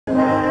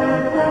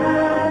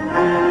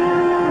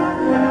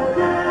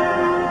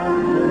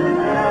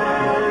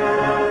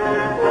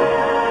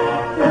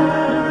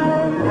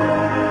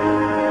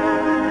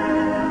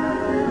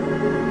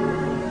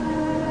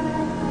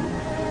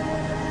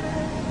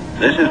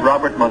This is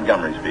Robert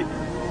Montgomery speaking.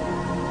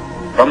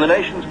 From the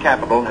nation's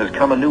capital has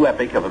come a new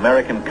epic of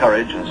American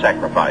courage and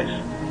sacrifice,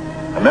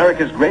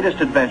 America's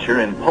greatest adventure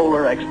in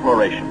polar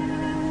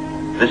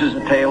exploration. This is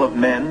a tale of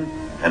men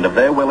and of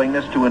their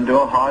willingness to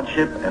endure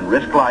hardship and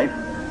risk life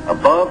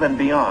above and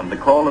beyond the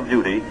call of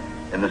duty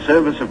in the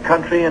service of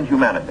country and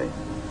humanity.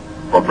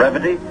 For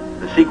brevity,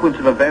 the sequence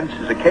of events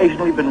has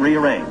occasionally been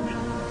rearranged.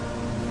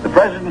 The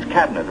President's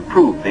Cabinet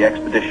approved the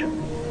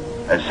expedition.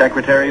 As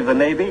Secretary of the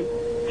Navy,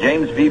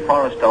 James V.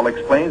 Forrestal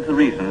explains the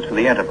reasons for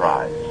the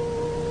enterprise.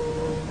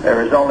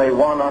 There is only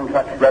one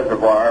untouched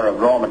reservoir of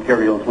raw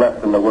materials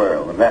left in the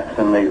world, and that's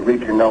in the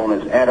region known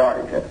as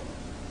Antarctica,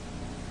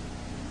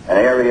 an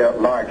area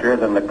larger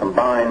than the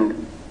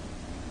combined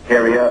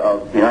area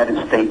of the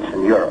United States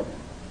and Europe.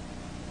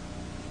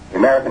 The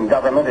American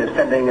government is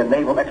sending a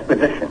naval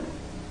expedition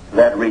to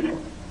that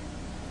region.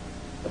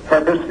 The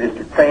purpose is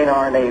to train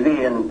our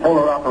Navy in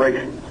polar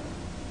operations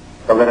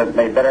so that it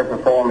may better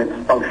perform its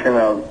function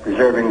of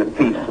preserving the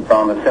peace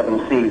upon the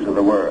seven seas of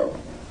the world.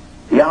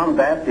 Beyond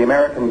that, the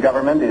American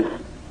government is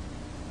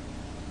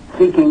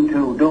seeking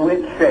to do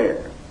its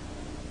share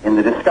in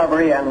the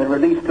discovery and the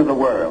release to the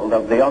world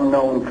of the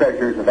unknown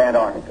treasures of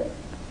Antarctica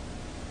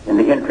in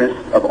the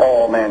interests of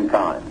all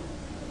mankind.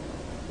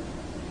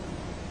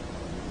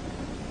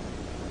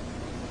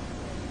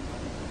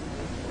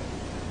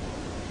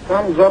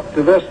 Thumbs up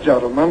to this,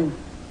 gentlemen.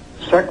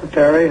 The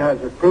Secretary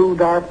has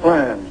approved our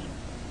plans,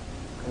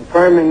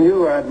 confirming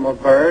you, Admiral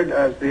Byrd,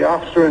 as the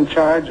officer in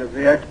charge of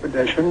the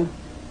expedition,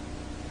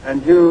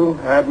 and you,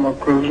 Admiral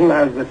Cruzen,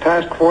 as the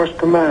task force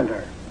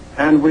commander.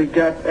 And we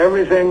get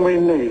everything we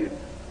need.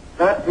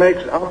 That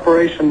makes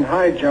Operation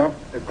HighJump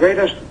the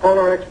greatest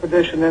polar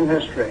expedition in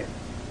history.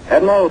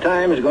 Admiral,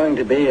 time is going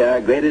to be our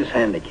greatest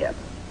handicap.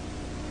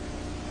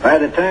 By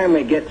the time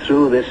we get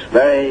through this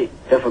very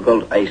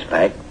difficult ice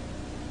pack,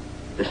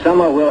 the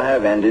summer will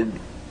have ended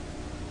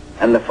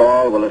and the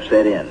fall will have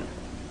set in.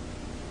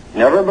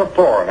 Never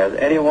before has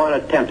anyone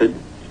attempted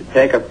to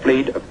take a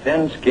fleet of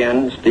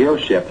thin-skinned steel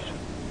ships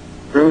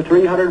through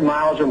 300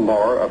 miles or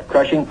more of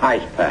crushing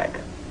ice pack.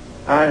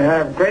 I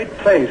have great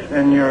faith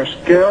in your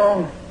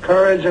skill,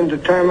 courage, and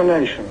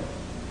determination.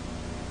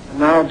 And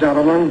now,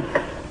 gentlemen.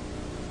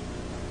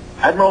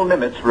 Admiral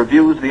Nimitz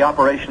reviews the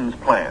operations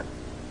plan.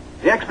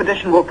 The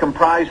expedition will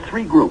comprise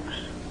 3 groups: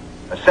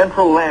 a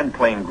central land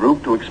plane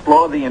group to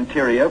explore the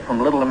interior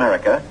from Little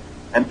America,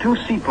 and 2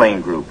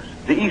 seaplane groups,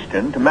 the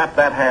eastern to map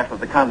that half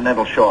of the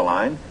continental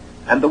shoreline,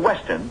 and the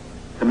western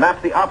to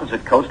map the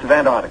opposite coast of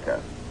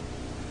Antarctica.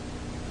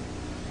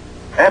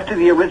 After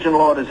the original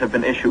orders have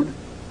been issued,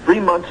 3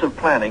 months of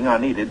planning are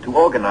needed to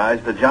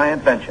organize the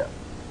giant venture.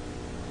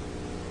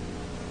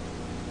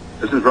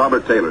 This is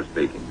Robert Taylor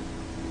speaking.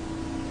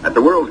 At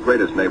the world's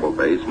greatest naval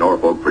base,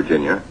 Norfolk,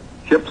 Virginia,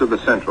 ships of the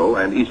Central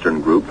and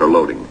Eastern groups are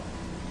loading.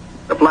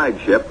 The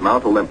flagship,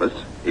 Mount Olympus,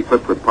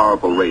 equipped with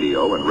powerful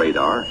radio and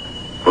radar,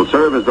 will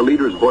serve as the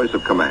leader's voice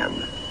of command.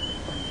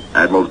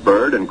 Admirals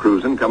Byrd and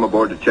Cruzen come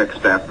aboard to check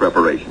staff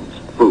preparations,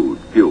 food,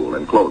 fuel,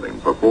 and clothing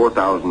for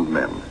 4,000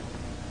 men.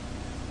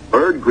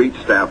 Byrd greets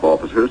staff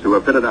officers who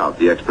have fitted out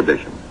the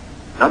expedition.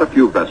 Not a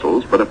few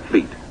vessels, but a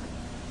fleet.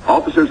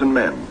 Officers and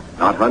men,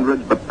 not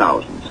hundreds, but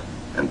thousands,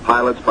 and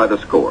pilots by the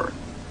score.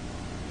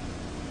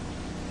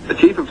 The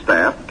Chief of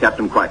Staff,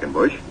 Captain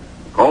Quackenbush,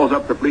 calls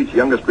up the fleet's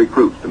youngest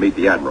recruits to meet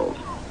the admirals,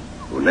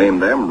 who name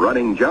them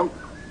Running Jump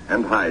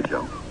and High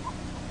Jump.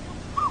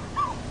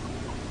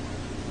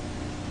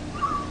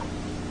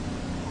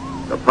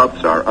 The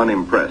pups are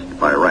unimpressed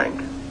by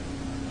rank.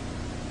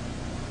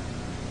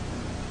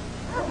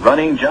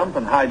 Running Jump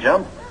and High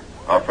Jump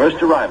are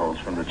first arrivals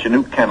from the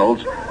Chinook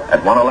kennels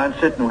at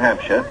Wanalancet, New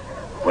Hampshire,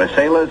 where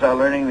sailors are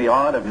learning the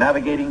art of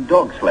navigating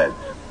dog sleds.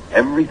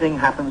 Everything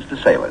happens to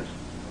sailors.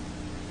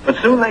 But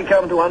soon they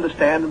come to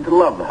understand and to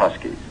love the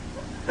Huskies.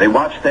 They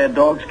watch their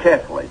dogs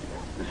carefully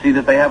to see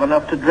that they have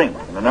enough to drink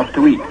and enough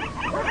to eat,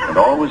 and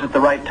always at the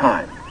right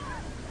time.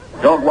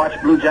 Dog Watch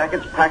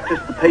Bluejackets practice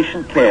the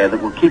patient care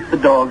that will keep the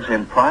dogs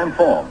in prime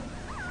form.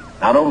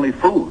 Not only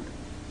food,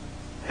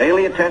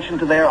 daily attention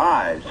to their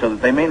eyes so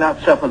that they may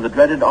not suffer the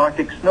dreaded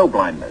Arctic snow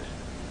blindness,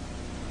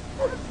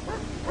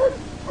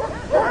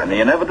 and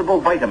the inevitable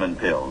vitamin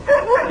pills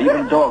that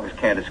even dogs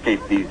can't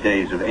escape these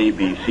days of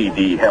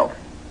ABCD health.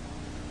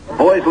 The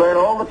boys learn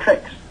all the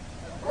tricks.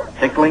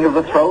 Tickling of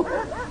the throat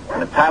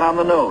and a pat on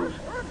the nose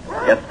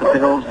gets the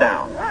pills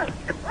down.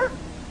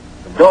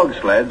 The dog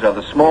sleds are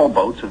the small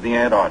boats of the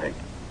Antarctic.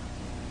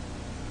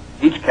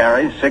 Each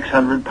carries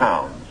 600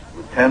 pounds,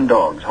 with 10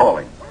 dogs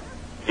hauling.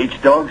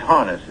 Each dog's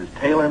harness is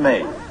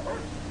tailor-made,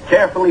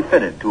 carefully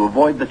fitted to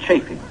avoid the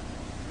chafing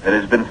that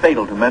has been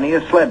fatal to many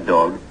a sled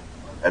dog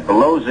at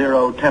below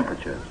zero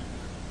temperatures.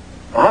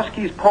 The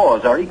Husky's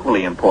paws are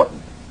equally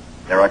important.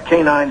 There are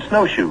canine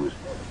snowshoes,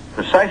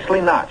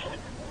 precisely notched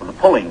for the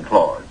pulling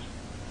claws.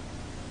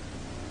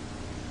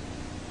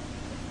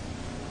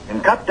 In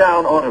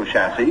cut-down auto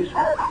chassis,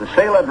 the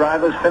sailor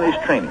drivers finish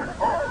training.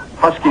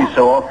 Huskies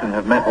so often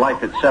have meant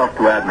life itself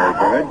to Admiral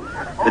Byrd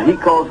that he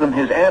calls them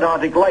his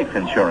Antarctic Life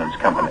Insurance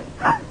Company.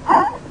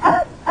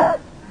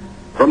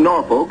 From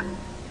Norfolk,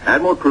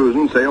 Admiral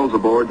Cruzen sails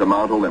aboard the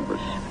Mount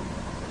Olympus.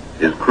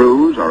 His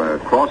crews are a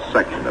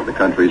cross-section of the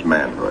country's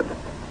manhood.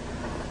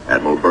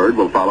 Admiral Byrd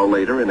will follow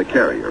later in the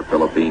carrier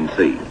Philippine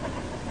Sea.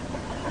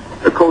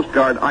 The Coast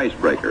Guard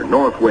icebreaker,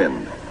 North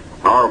Wind,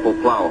 powerful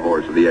plow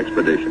horse of the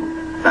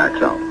expedition,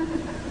 backs out.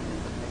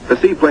 The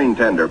seaplane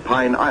tender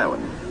Pine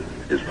Island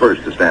is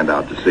first to stand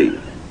out to sea.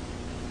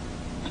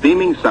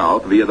 Steaming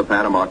south via the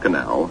Panama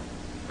Canal,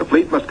 the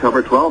fleet must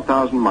cover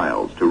 12,000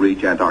 miles to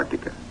reach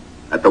Antarctica.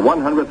 At the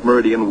 100th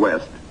meridian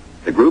west,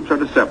 the groups are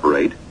to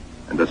separate,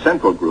 and the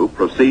central group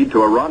proceed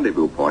to a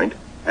rendezvous point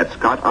at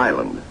Scott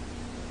Island.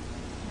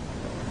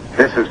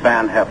 This is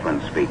Van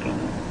Heflin speaking.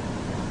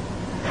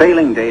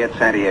 Sailing day at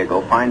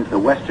Santiago finds the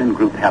Western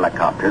Group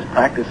helicopters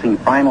practicing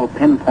final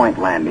pinpoint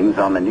landings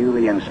on the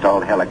newly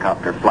installed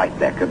helicopter flight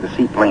deck of the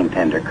seaplane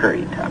tender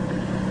Currituck.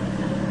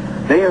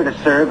 They are to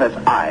serve as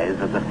eyes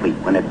of the fleet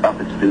when it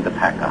buffets through the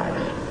pack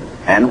ice,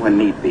 and when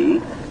need be,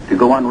 to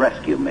go on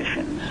rescue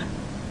missions.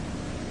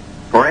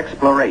 For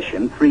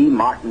exploration, 3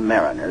 Martin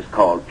Mariners,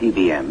 called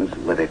PBMs,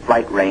 with a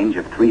flight range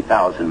of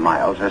 3,000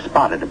 miles, are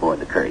spotted aboard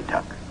the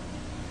Currituck.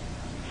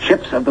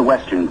 Ships of the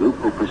Western Group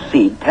will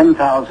proceed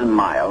 10,000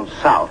 miles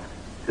south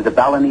to the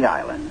Balleny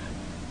Islands,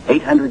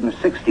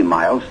 860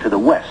 miles to the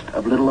west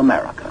of Little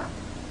America.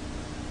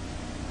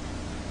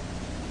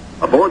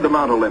 Aboard the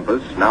Mount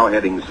Olympus, now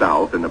heading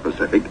south in the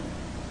Pacific,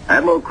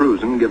 Admiral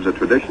Cruzen gives a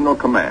traditional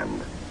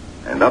command,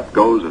 and up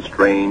goes a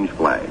strange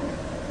flag.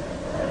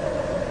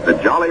 The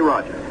Jolly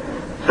Roger,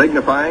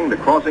 signifying the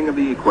crossing of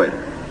the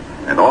equator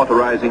and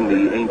authorizing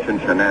the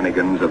ancient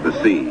shenanigans of the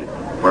sea,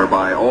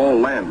 whereby all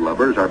land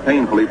lovers are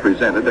painfully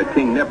presented at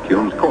King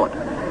Neptune's court.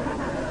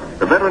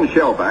 The veteran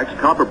shellbacks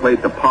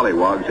copperplate the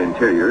pollywog's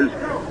interiors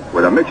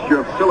with a mixture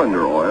of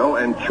cylinder oil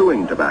and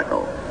chewing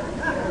tobacco.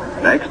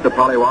 Next, the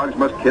pollywogs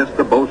must kiss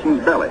the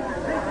bosun's belly,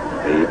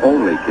 the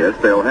only kiss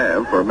they'll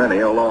have for many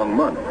a long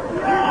month.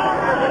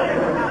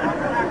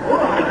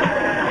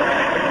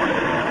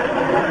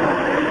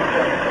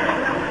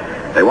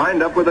 They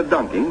wind up with a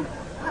dunking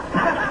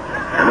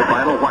and a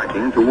final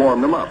whacking to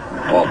warm them up,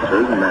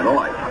 officers and men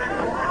alike.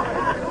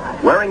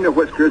 Wearing the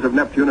whiskers of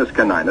Neptunus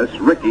caninus,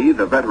 Ricky,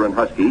 the veteran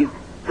husky,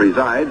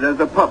 presides as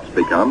the pups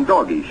become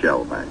doggy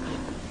shellbacks.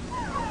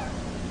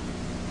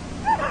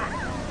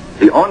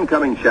 The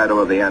oncoming shadow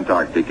of the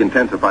Antarctic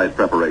intensifies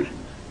preparations.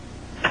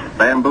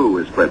 Bamboo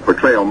is spread for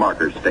trail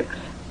marker sticks.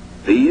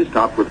 These,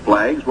 topped with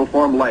flags, will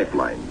form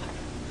lifelines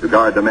to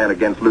guard the men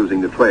against losing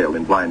the trail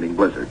in blinding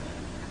blizzards.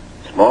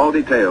 Small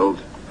details,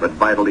 but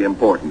vitally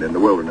important in the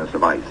wilderness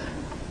of ice.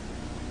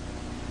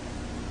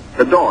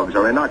 The dogs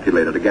are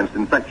inoculated against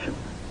infection.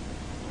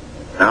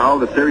 Now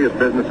the serious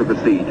business of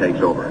the sea takes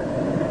over.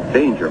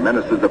 Danger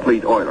menaces the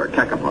fleet oiler,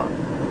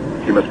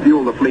 Cacapon. She must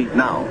fuel the fleet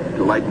now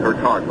to lighten her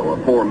cargo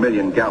of 4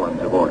 million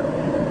gallons of oil.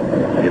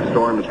 If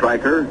storms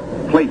strike her,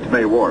 plates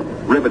may warp,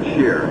 rivets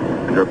shear,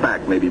 and her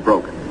back may be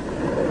broken.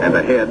 And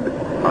ahead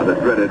are the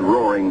dreaded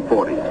roaring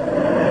 40s.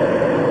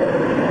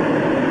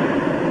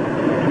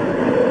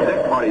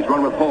 Deck parties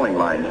run with hauling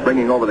lines,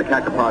 bringing over the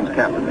Cacapon's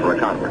captain for a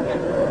conference.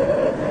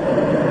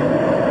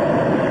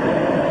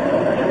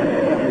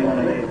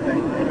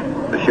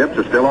 The ships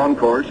are still on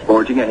course,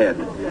 forging ahead.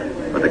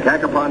 But the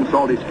Cacapon's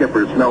salty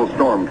skippers smell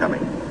storm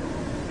coming.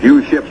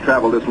 Few ships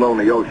travel this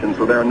lonely ocean,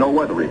 so there are no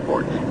weather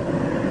reports.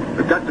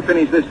 We've got to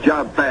finish this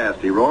job fast,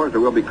 he roars, or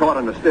we'll be caught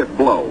in a stiff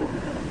blow.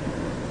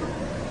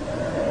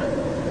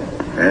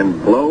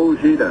 And blow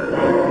she does.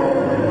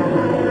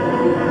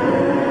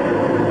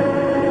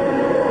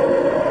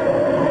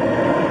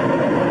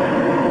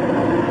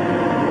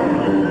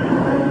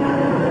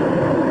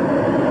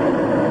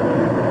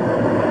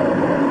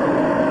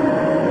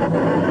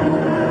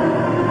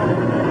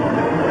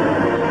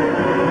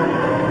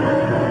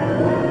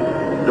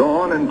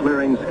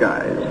 Clearing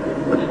skies,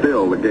 but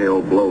still the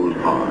gale blows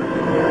hard.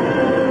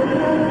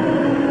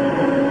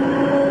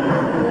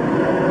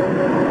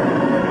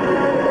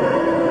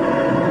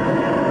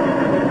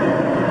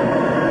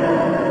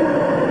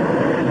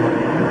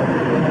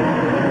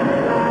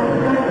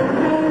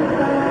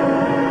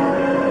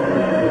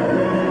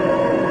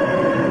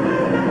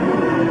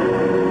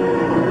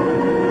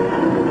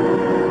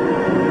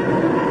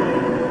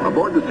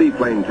 Aboard the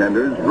seaplane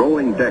tenders,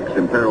 rolling decks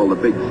imperil the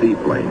big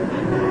seaplanes.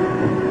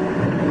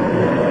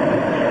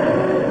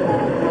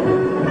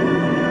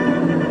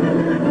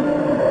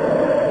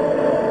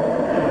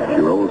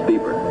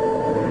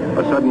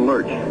 A sudden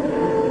lurch.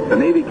 The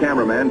Navy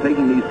cameraman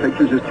taking these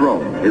pictures is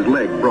thrown, his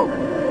leg broken.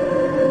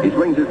 He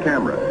swings his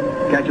camera,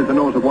 catches the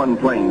nose of one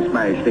plane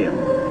smashed in,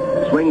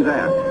 swings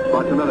aft,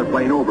 spots another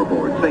plane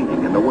overboard,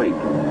 sinking in the wake.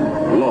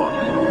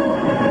 Lost.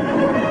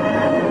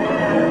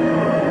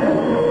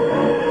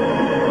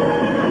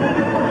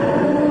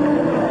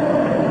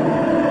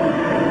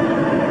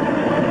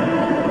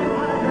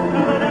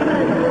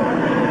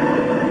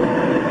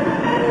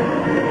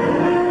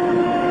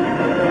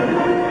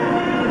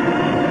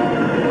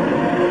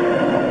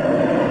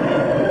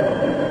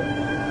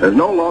 There's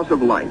no loss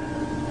of life,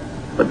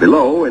 but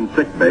below in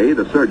sick bay,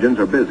 the surgeons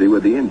are busy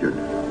with the injured.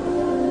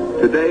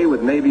 Today,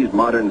 with Navy's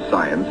modern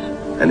science,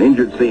 An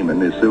injured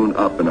seaman is soon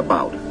up and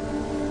about.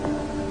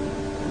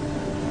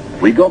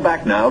 We go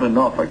back now to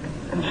Norfolk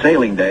and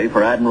sailing day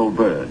for Admiral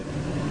Byrd.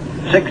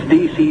 6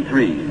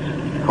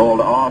 DC-3s,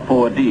 called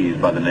R4Ds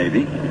by the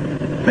Navy,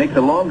 make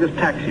the longest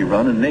taxi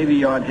run in Navy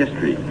Yard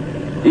history,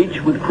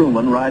 each with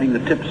crewmen riding the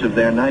tips of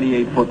their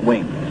 98-foot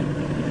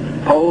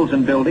wings. Poles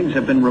and buildings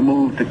have been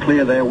removed to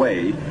clear their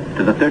way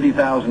to the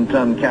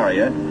 30,000-ton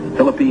carrier,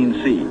 Philippine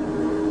Sea.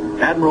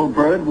 Admiral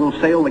Byrd will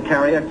sail the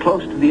carrier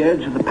close to the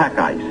edge of the pack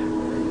ice,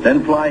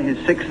 then fly his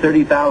 6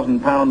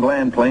 30,000-pound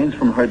land planes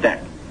from her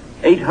deck,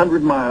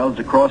 800 miles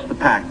across the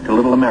pack to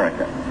Little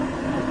America.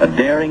 A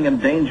daring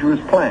and dangerous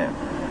plan.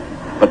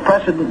 But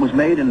precedent was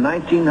made in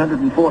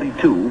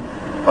 1942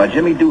 by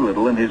Jimmy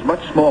Doolittle and his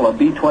much smaller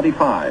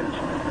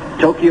B-25s,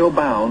 Tokyo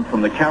bound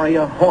from the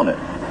carrier Hornet.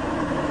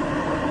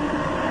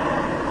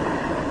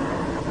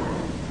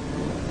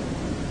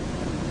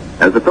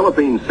 As the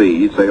Philippine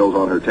Sea sails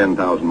on her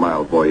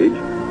 10,000-mile voyage,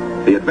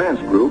 the advance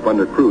group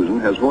under Cruzen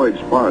has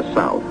voyaged far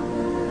south.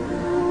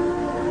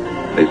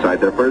 They sight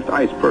their first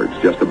icebergs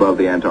just above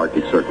the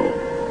Antarctic Circle.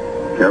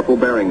 Careful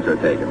bearings are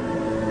taken,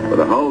 for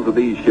the hulls of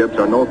these ships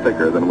are no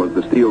thicker than was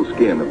the steel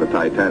skin of the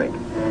Titanic.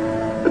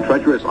 The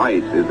treacherous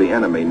ice is the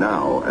enemy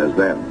now as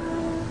then.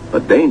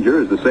 But danger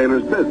is the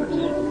sailor's business.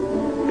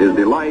 His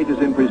delight is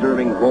in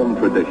preserving home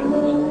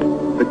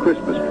traditions, the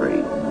Christmas tree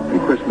and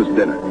Christmas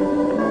dinner.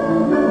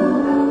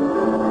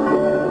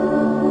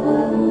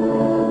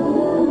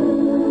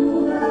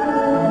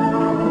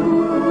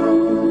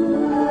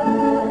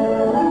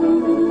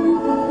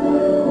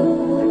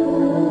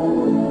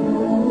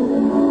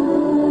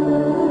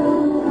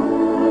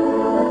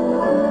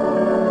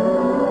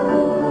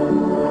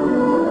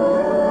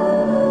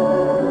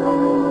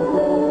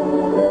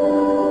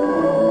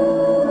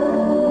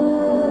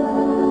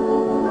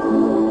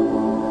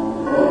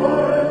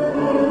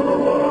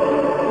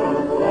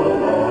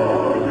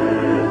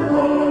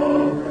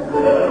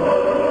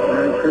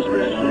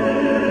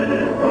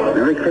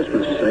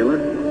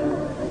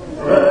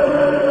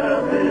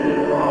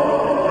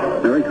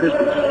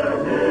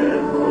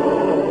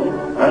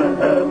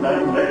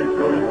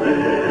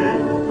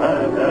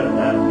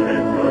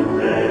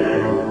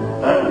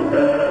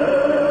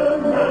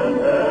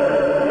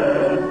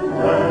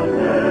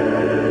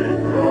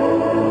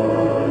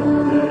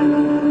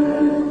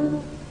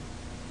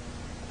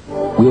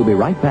 We'll be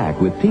right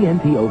back with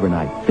TNT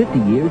Overnight. 50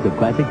 years of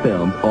classic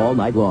films all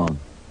night long.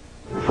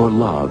 For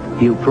love,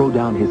 he'll throw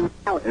down his...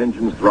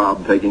 Engines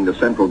throb, taking the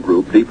central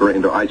group deeper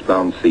into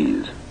icebound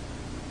seas.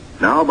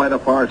 Now, by the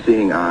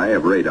far-seeing eye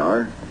of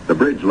radar, the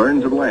bridge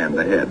learns of land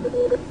ahead.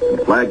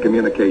 And flag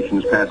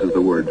communications passes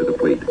the word to the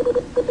fleet.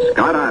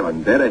 Scott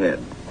Island, dead ahead.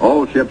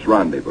 All ships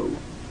rendezvous.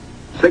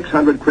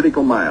 600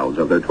 critical miles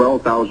of their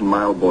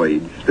 12,000-mile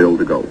voyage still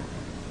to go.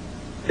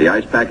 The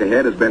ice pack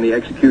ahead has been the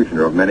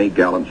executioner of many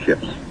gallant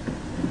ships.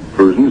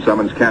 Cruzen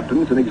summons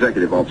captains and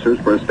executive officers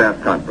for a staff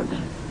conference.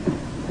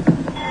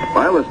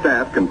 While the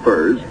staff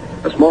confers,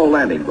 a small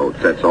landing boat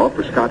sets off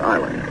for Scott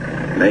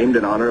Island, named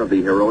in honor of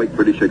the heroic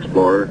British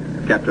explorer,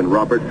 Captain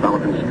Robert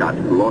Falcon Scott,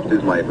 who lost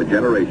his life a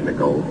generation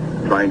ago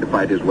trying to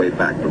fight his way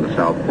back from the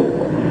South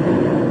Pole.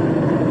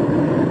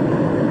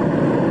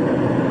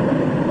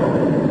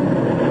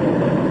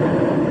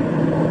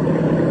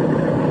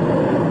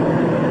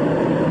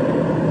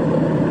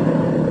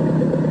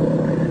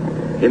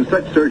 In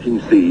such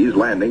surging seas,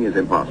 landing is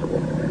impossible.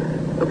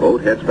 The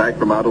boat heads back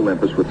for Mount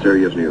Olympus with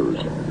serious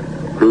news.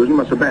 Cruzen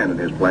must abandon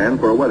his plan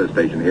for a weather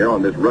station here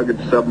on this rugged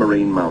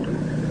submarine mountain.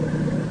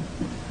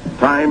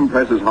 Time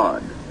presses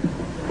hard.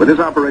 With his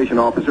operation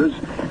officers,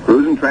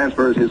 Cruzen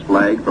transfers his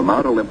flag from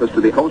Mount Olympus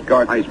to the Coast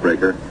Guard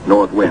icebreaker,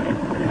 North Wind,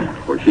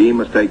 for she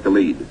must take the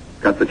lead,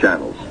 cut the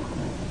channels.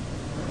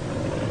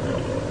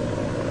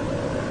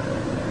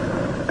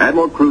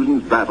 Admiral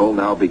Cruzen's battle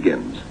now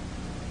begins.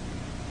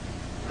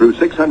 Through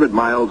 600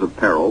 miles of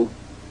peril,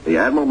 the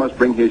Admiral must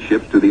bring his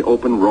ships to the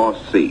open Ross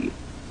Sea,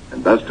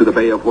 and thus to the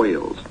Bay of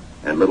Whales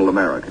and Little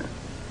America.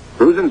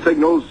 Cruzen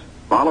signals,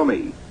 "Follow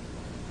me,"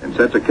 and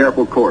sets a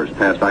careful course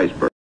past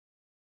icebergs.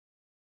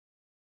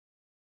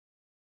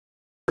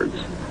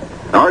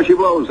 There she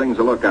blows, sings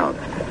the lookout.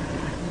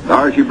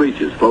 There she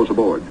breaches, close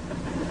aboard.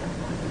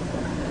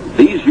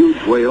 These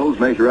huge whales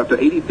measure up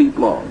to 80 feet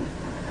long,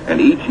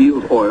 and each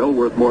yields oil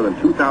worth more than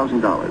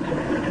 $2,000.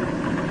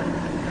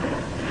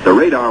 The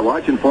radar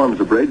watch informs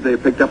the bridge they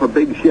have picked up a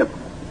big ship,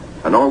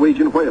 a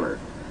Norwegian whaler,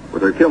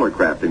 with her killer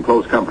craft in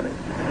close company.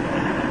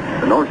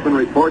 The Norsemen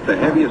report the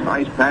heaviest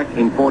ice pack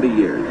in 40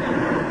 years.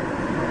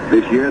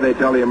 This year, they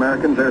tell the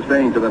Americans they're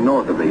staying to the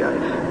north of the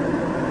ice.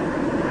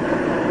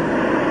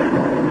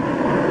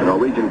 The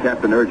Norwegian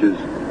captain urges,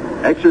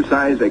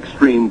 exercise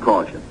extreme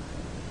caution.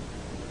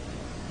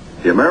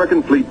 The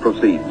American fleet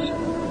proceeds.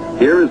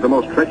 Here is the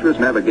most treacherous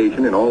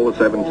navigation in all the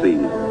 7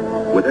 seas,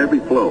 with every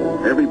floe,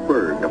 every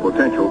berg a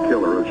potential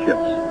killer of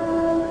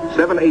ships.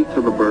 7/8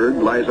 of the berg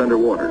lies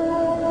underwater.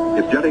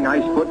 Its jutting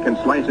ice foot can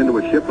slice into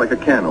a ship like a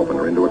can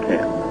opener into a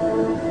can.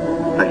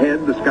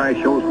 Ahead, the sky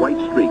shows white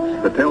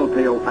streaks, the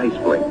telltale ice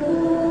blink,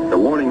 the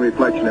warning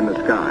reflection in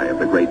the sky of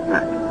the great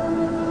pack.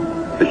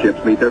 The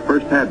ships meet their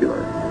first tabular,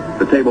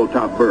 the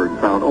tabletop berg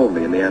found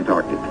only in the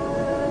Antarctic.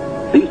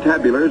 These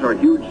tabulars are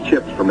huge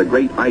chips from the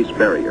great ice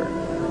barrier.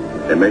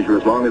 They measure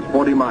as long as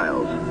 40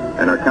 miles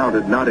and are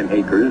counted not in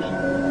acres,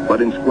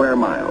 but in square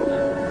miles.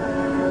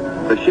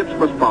 The ships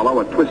must follow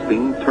a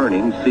twisting,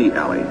 turning sea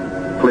alley,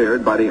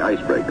 cleared by the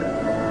icebreaker.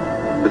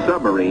 The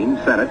submarine,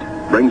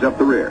 Senate, brings up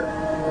the rear.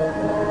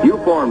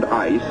 U-formed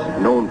ice,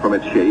 known from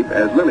its shape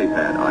as lily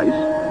pad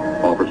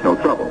ice, offers no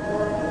trouble.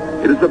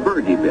 It is the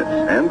bergy bits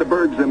and the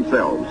bergs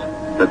themselves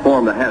that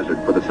form the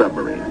hazard for the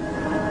submarine.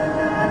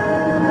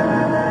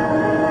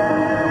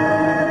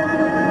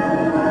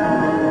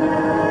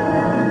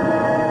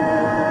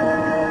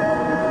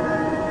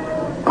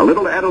 A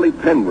little Adderley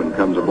penguin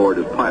comes aboard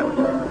as pilot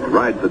and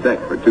rides the deck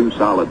for 2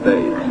 solid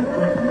days.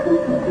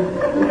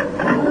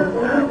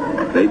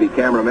 Navy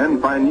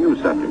cameramen find new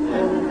subjects,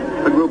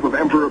 a group of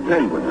emperor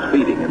penguins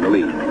feeding in the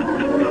lead.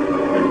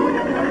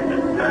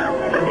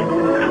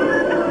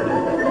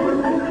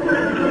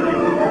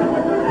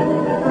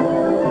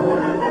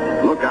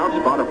 Lookouts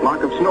spot a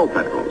flock of snow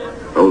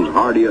petrels, those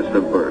hardiest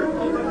of birds.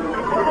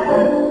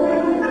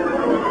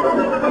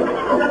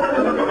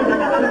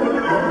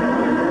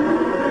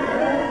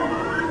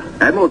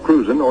 Admiral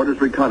Cruzen orders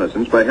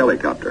reconnaissance by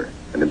helicopter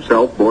and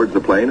himself boards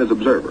the plane as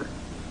observer.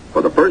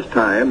 For the first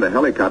time, the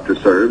helicopter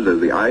serves as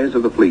the eyes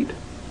of the fleet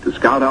to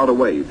scout out a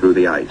way through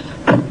the ice.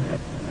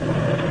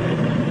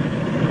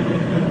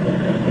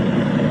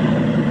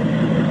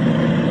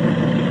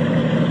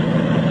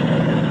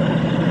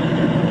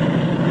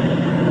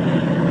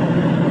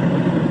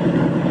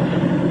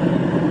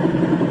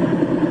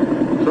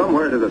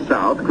 Somewhere to the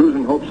south,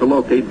 Cruzen hopes to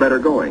locate better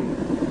going,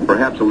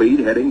 perhaps a lead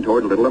heading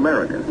toward Little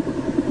America.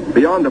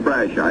 Beyond the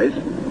brash ice,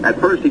 at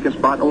first he can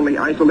spot only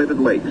isolated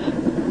lakes.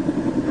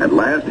 At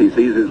last he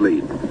sees his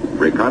lead.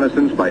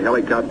 Reconnaissance by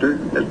helicopter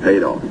has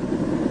paid off.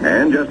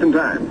 And just in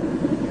time,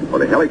 for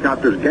the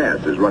helicopter's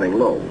gas is running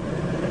low.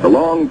 The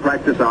long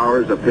practice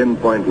hours of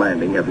pinpoint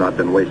landing have not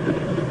been wasted.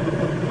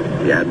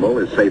 The Admiral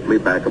is safely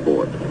back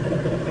aboard.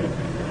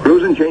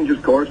 Cruzen changes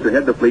course to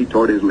head the fleet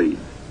toward his lead.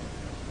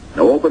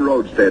 No open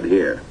roadstead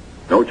here,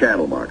 no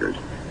channel markers.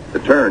 The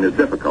turn is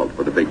difficult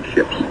for the big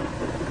ships.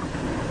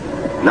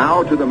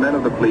 Now to the men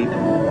of the fleet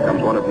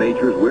comes one of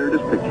nature's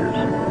weirdest pictures,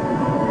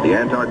 the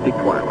Antarctic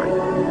twilight.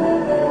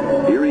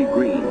 Eerie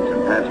greens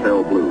and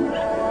pastel blues.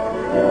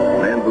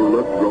 Men who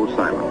look grow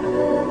silent,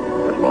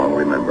 but long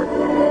remember.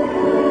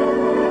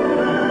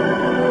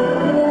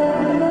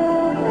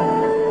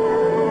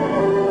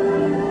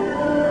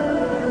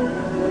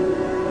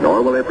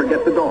 Nor will they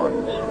forget the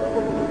dawns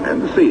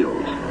and the seals.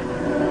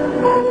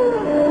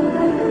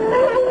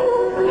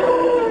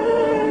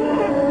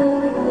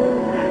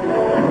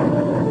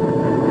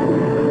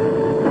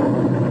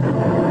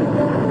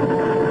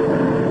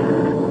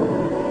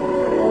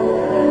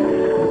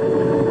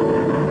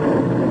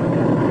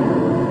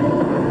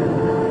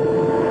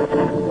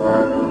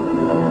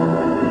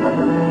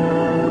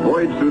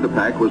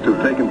 Was to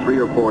have taken 3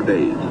 or 4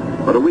 days,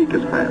 but a week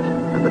has passed,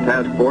 and the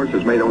task force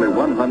has made only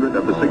 100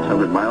 of the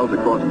 600 miles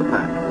across the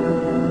pack.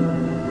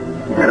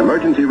 An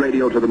emergency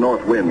radio to the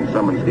north wind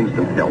summons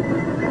instant help.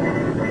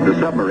 The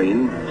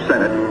submarine,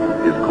 Senate,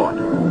 is caught.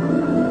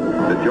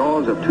 The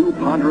jaws of 2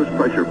 ponderous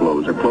pressure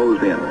flows are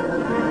closed in,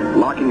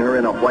 locking her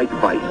in a white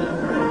vice.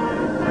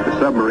 The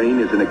submarine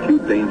is in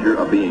acute danger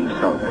of being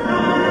sunk.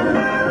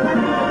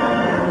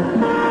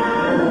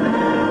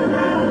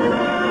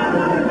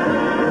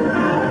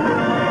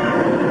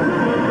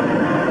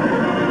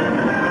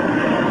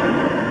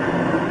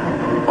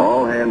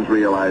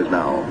 Realize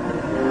now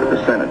that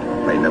the Senate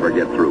may never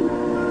get through.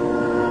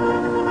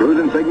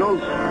 Cruzen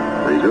signals,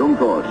 resume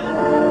course.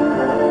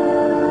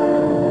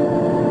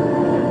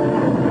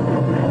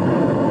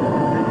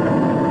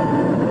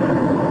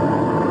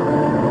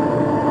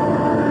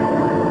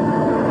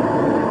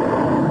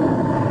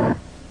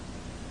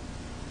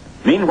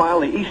 Meanwhile,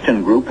 the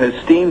Eastern Group has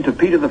steamed to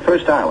Peter the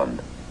First Island,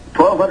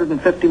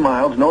 1,250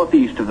 miles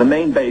northeast of the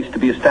main base to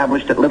be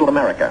established at Little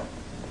America.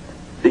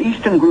 The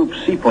Eastern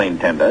Group's seaplane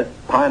tender,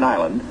 Pine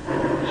Island,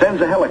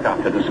 sends a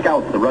helicopter to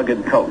scout the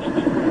rugged coast.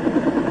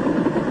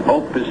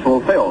 Hope is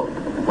fulfilled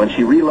when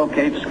she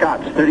relocates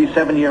Scott's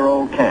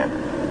 37-year-old camp.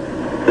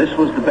 This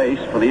was the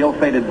base for the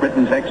ill-fated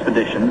Britain's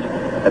expeditions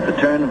at the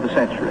turn of the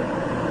century.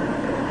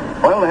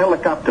 While the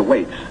helicopter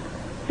waits,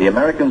 the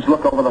Americans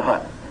look over the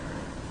hut,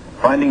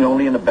 finding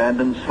only an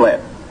abandoned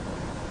sled.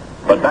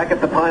 But back at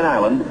the Pine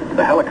Island,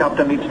 the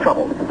helicopter meets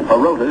trouble. Her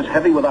rotors,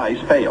 heavy with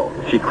ice, fail.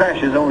 She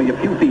crashes only a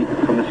few feet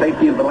from the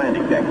safety of the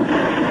landing deck.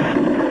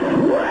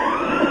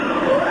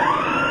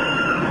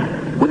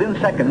 Within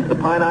seconds, the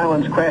Pine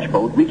Island's crash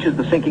boat reaches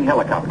the sinking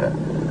helicopter.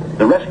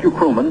 The rescue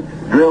crewmen,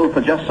 drilled for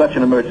just such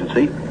an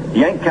emergency,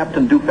 yank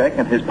Captain Dufek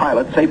and his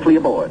pilot safely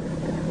aboard.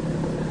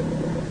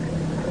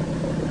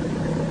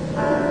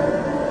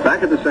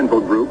 Back at the Central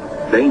Group,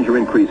 danger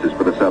increases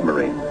for the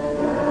submarine.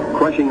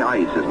 Crushing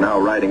ice is now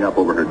riding up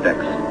over her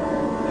decks.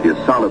 She is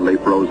solidly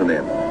frozen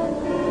in.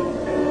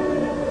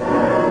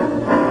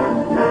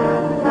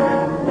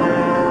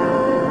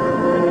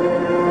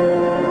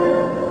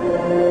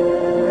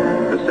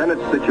 The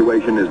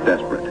situation is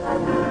desperate.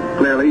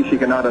 Clearly, she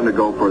cannot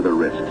undergo further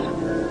risks.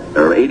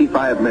 There are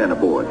 85 men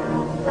aboard.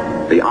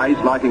 The ice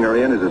locking her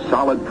in is a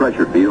solid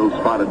pressure field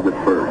spotted with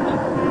birds.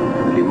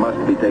 She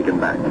must be taken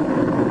back.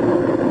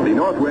 The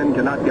north wind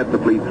cannot get the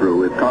fleet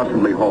through if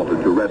constantly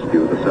halted to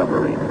rescue the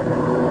submarine.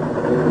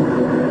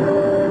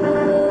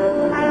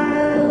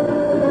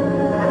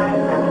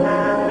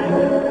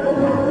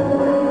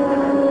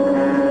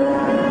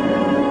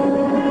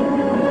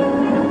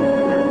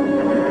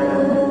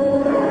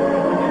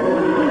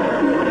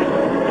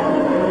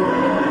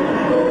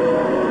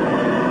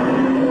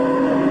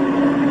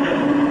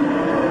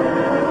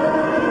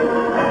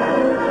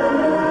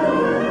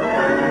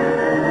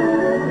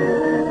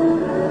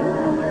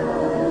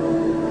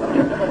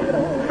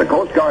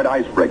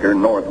 Icebreaker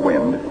North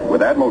Wind,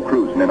 with Admiral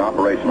Cruzen in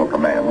operational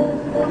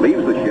command,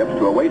 leaves the ships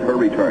to await her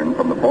return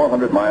from the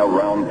 400-mile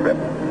round trip,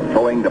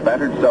 towing the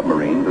battered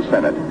submarine, the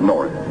Senate,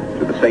 north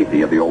to the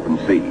safety of the open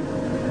sea.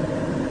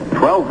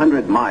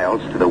 1,200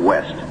 miles to the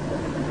west,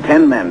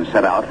 10 men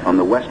set out from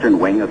the western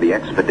wing of the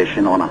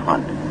expedition on a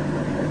hunt.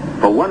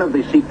 For one of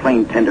the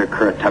seaplane tender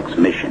Currituck's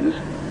missions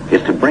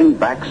is to bring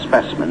back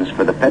specimens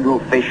for the Federal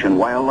Fish and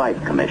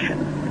Wildlife Commission.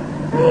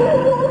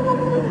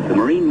 The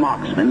marine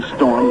marksmen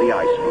storm the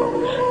ice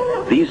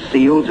floes. These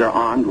seals are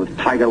armed with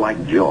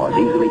tiger-like jaws,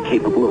 easily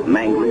capable of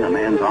mangling a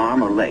man's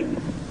arm or leg.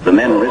 The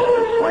men risk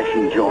the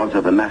slashing jaws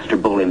of the master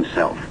bull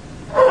himself.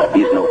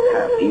 He's no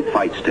calf, he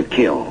fights to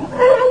kill.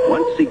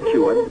 Once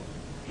secured,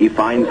 he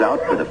finds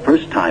out for the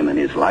first time in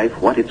his life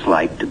what it's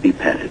like to be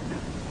petted.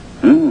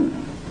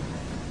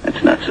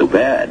 That's not so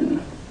bad.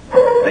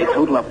 They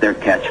total up their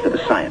catch for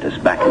the scientists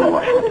back in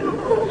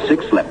Washington.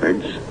 6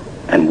 leopards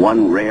and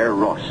 1 rare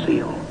Ross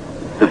seal.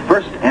 The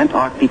first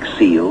Antarctic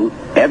seal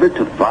ever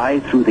to fly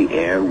through the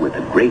air with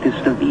the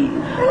greatest of ease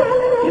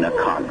in a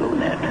cargo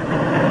net.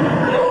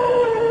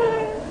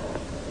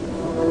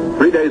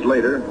 3 days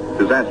later,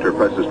 disaster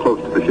presses close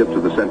to the ships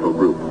of the Central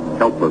Group,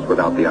 helpless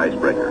without the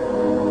icebreaker.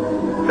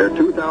 Their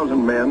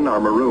 2,000 men are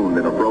marooned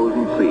in a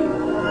frozen sea.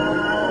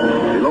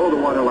 Below the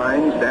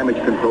waterlines,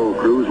 damage control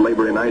crews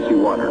labor in icy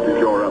water to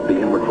shore up the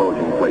inward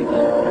closing plates.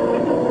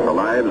 The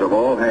lives of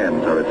all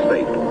hands are at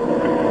stake.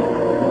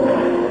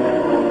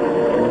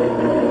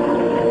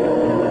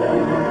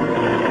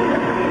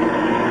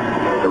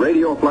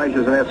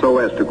 Flashes an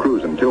SOS to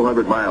Cruzen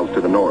 200 miles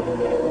to the north.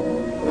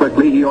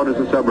 Quickly, he orders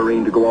the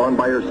submarine to go on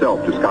by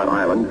herself to Scott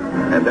Island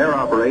and there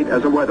operate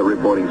as a weather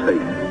reporting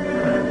station.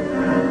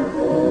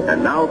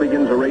 And now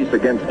begins a race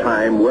against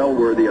time well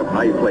worthy of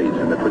high place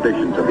in the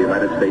traditions of the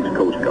United States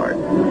Coast Guard.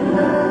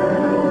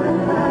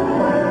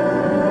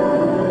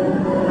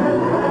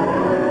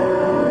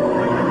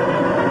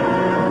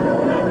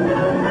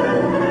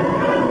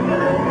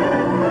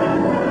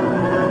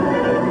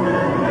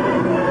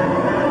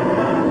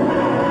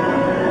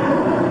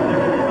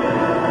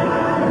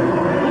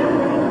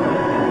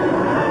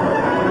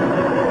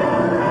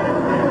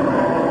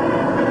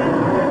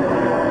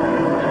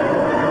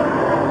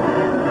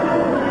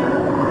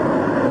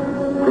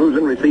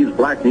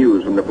 Black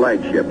news from the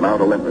flagship,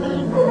 Mount Olympus.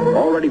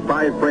 Already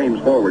 5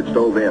 frames forward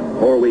stove in,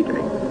 more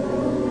weakening.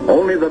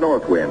 Only the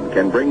north wind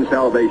can bring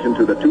salvation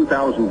to the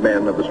 2,000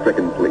 men of the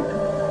stricken fleet.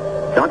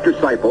 Dr.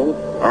 Seipel,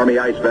 Army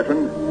ice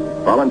veteran,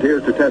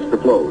 volunteers to test the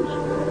floes.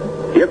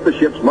 If the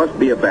ships must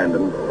be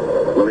abandoned,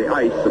 will the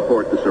ice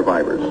support the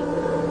survivors?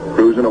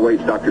 Cruzen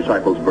awaits Dr.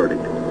 Seipel's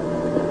verdict.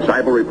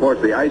 Seipel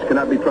reports the ice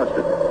cannot be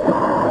trusted.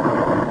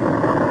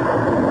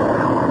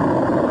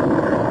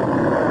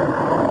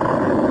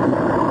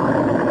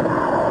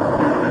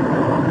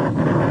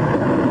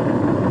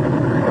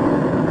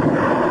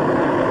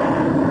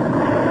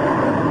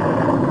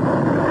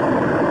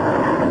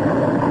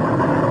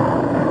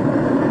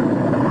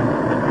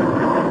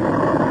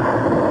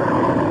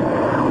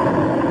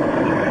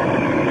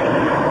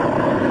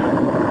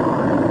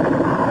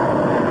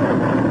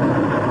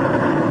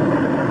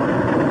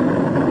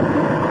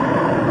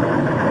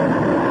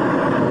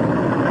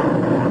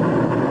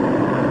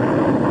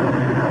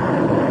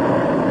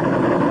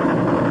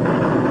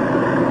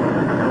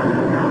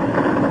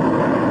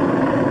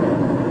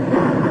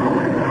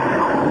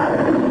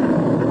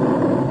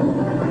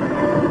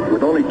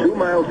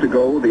 To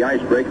go, the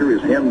icebreaker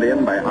is hemmed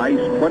in by ice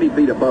 20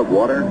 feet above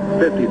water,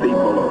 50 feet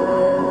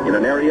below, in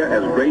an area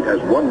as great as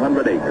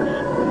 100 acres.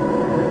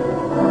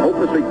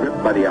 Hopelessly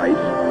gripped by the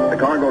ice, the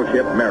cargo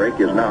ship Merrick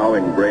is now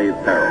in grave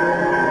peril.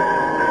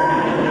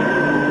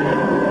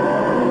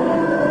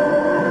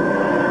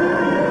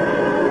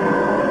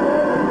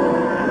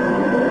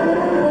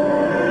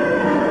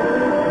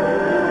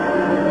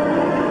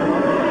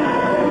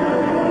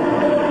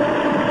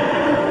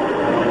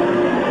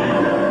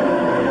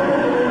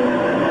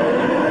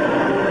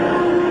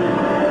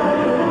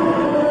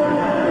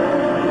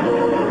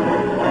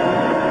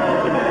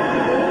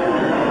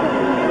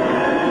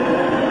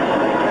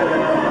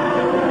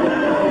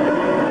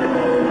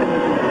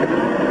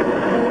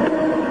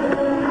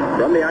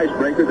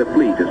 The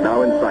fleet is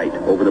now in sight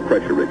over the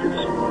pressure ridges.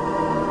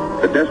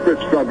 The desperate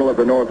struggle of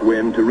the north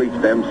wind to reach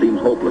them seems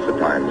hopeless at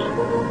times.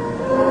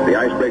 The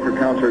icebreaker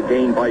counts her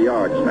gain by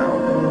yards now.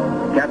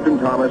 Captain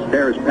Thomas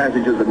dares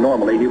passages that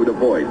normally he would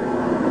avoid.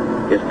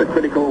 It's the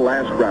critical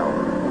last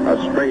round, a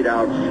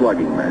straight-out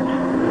slugging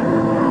match.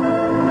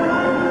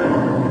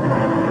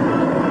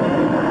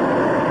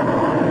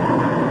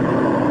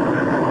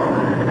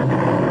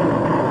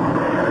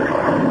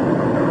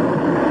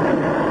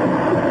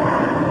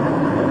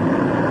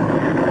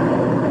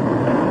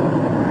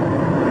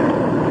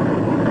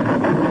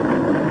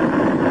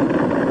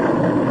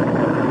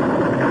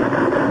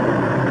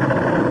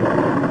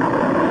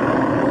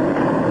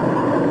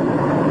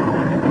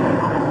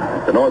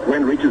 The north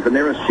wind reaches the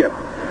nearest ship,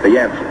 the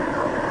Yancey.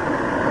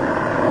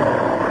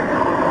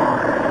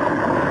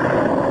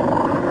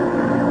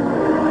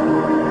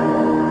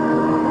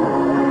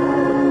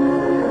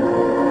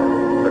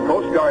 The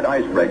Coast Guard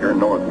icebreaker,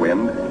 North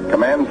Wind,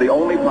 commands the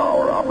only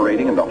power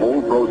operating in the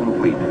whole frozen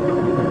fleet.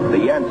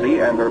 The Yancey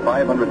and her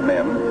 500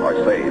 men are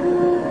saved.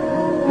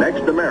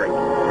 Next, the Merrick,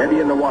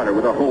 heavy in the water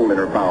with a hole in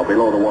her bow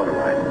below the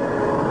waterline.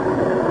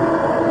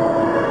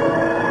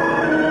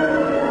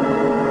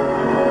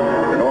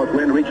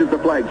 Wind reaches the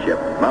flagship,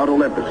 Mount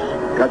Olympus,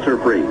 cuts her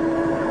free.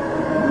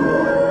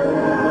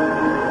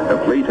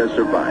 The fleet has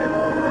survived.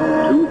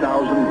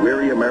 2,000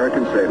 weary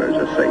American sailors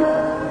are safe.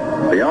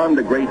 Beyond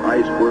the great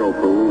ice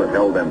whirlpool that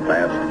held them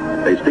fast,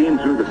 they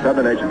steamed through the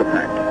southern edge of the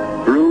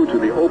pack, through to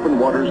the open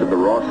waters of the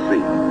Ross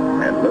Sea,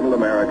 and little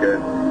America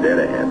dead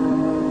ahead.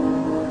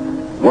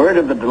 Word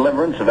of the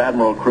deliverance of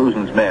Admiral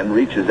Cruzen's men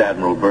reaches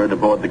Admiral Byrd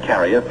aboard the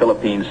carrier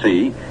Philippine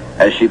Sea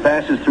as she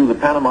passes through the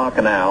Panama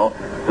Canal,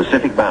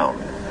 Pacific bound.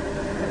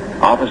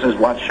 Officers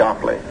watch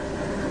sharply.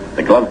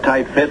 The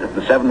glove-tight fit of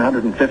the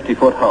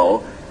 750-foot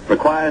hull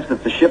requires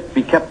that the ship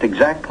be kept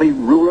exactly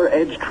ruler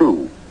edge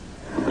true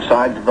to the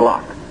sides of the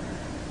lock.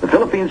 The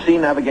Philippine Sea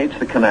navigates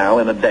the canal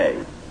in a day.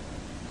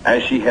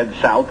 As she heads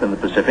south in the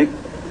Pacific,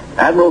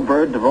 Admiral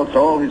Byrd devotes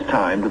all his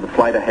time to the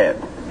flight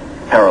ahead,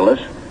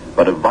 perilous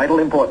but of vital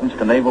importance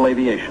to naval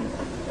aviation.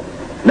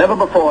 Never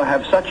before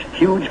have such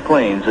huge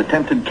planes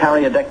attempted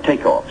carrier deck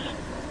takeoffs.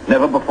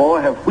 Never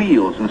before have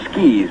wheels and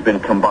skis been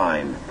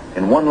combined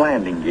in one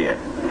landing gear.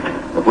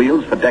 The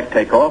wheels for deck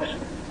takeoffs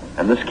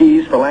and the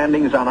skis for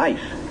landings on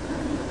ice.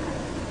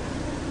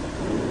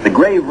 The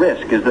grave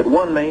risk is that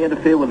one may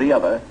interfere with the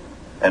other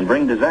and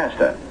bring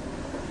disaster.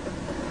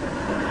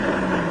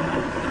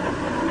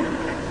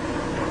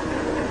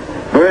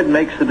 Byrd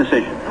makes the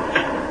decision.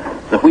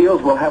 The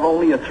wheels will have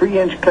only a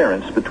 3-inch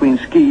clearance between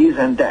skis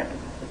and deck.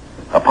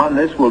 Upon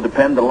this will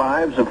depend the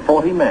lives of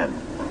 40 men,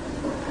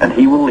 and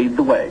he will lead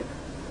the way.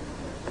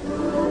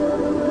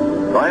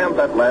 Triumph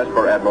at last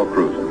for Admiral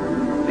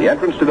Cruzen. The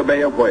entrance to the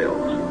Bay of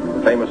Whales,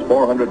 the famous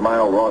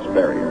 400-mile Ross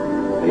barrier.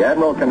 The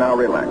Admiral can now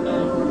relax.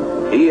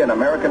 He, an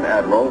American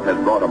admiral, has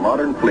brought a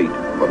modern fleet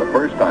for the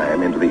first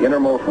time into the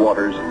innermost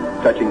waters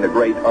touching the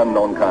great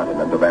unknown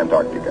continent of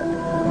Antarctica.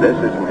 This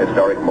is an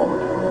historic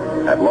moment.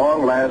 At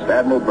long last,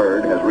 Admiral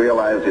Byrd has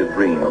realized his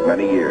dream of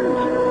many years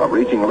of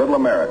reaching little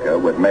America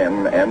with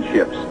men and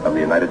ships of the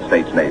United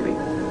States Navy.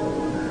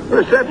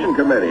 Reception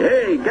committee.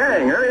 Hey,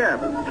 gang, hurry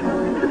up.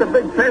 Look at the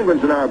big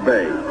penguins in our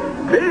bay.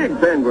 Big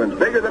penguins,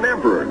 bigger than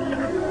emperors.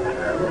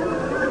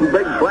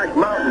 Big black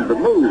mountains that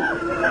move.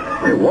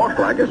 They walk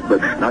like us,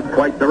 but not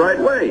quite the right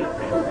way.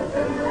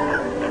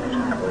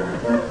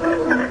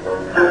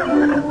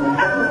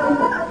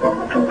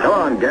 Come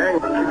on, gang. We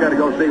gotta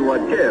go see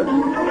what gives.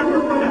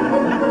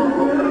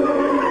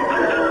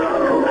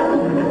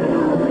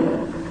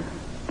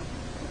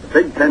 The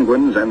big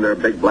penguins and their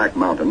big black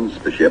mountains,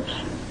 the ships,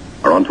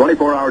 are on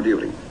 24-hour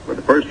duty, with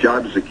the first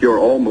job to secure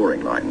all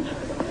mooring lines.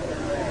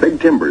 Big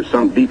timbers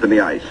sunk deep in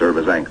the ice serve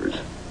as anchors.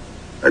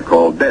 They're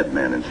called dead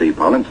men in sea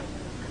parlance,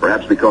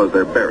 perhaps because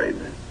they're buried.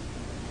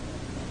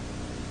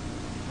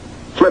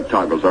 Slip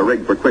toggles are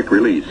rigged for quick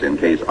release in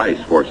case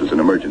ice forces an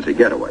emergency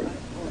getaway.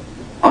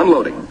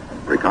 Unloading.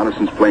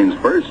 Reconnaissance planes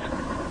first,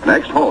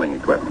 next hauling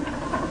equipment.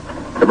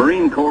 The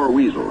Marine Corps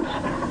weasels.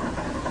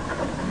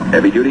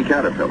 Heavy-duty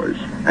caterpillars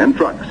and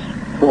trucks,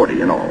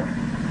 40 in all.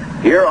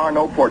 Here are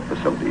no port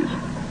facilities,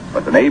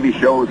 but the Navy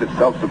shows its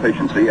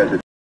self-sufficiency as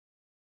it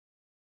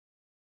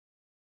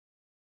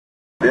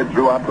did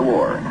throughout the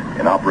war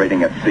in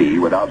operating at sea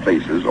without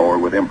bases or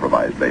with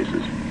improvised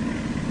bases.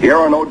 Here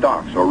are no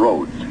docks or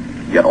roads,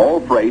 yet all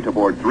freight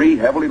aboard 3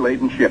 heavily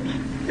laden ships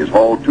is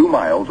hauled 2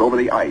 miles over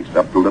the ice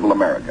up to Little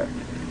America.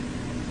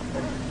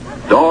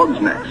 Dogs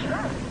next,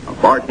 a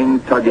barking,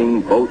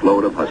 tugging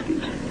boatload of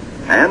huskies.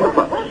 And the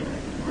pups,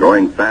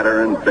 growing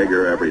fatter and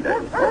bigger every day.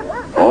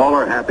 All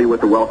are happy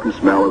with the welcome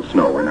smell of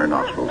snow in their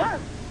nostrils.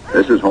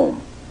 This is home.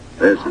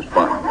 This is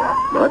fun.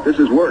 But this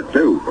is work,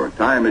 too, for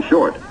time is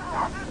short.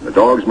 The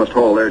dogs must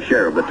haul their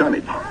share of the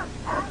tonnage.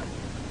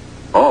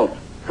 Halt.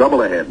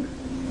 Trouble ahead.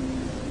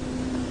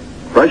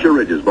 Pressure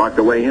ridges block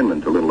the way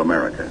inland to Little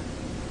America.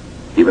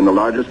 Even the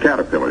largest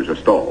caterpillars are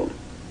stalled.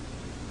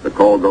 The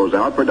call goes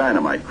out for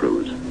dynamite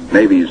crews,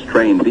 Navy's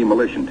trained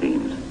demolition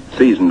teams,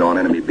 seasoned on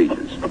enemy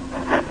beaches.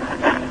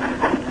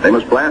 They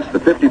must blast the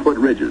 50-foot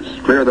ridges,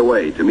 clear the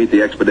way to meet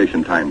the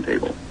expedition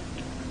timetable.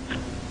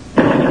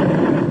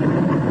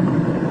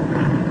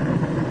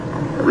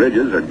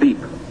 ridges are deep.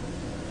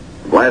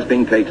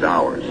 Blasting takes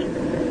hours.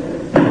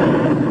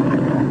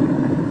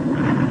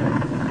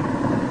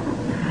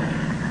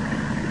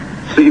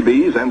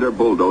 Seabees and their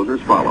bulldozers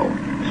follow,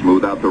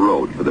 smooth out the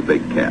road for the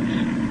big cats.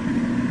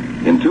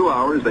 In 2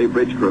 hours, they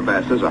bridge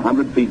crevasses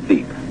 100 feet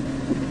deep.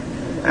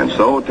 And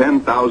so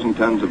 10,000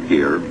 tons of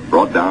gear,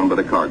 brought down by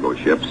the cargo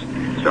ships,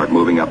 start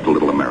moving up to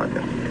Little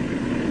America.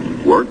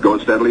 Work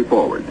goes steadily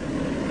forward.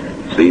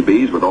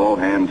 Seabees, with all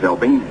hands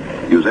helping,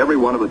 use every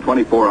one of the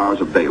 24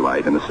 hours of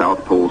daylight in the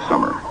South Pole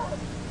summer.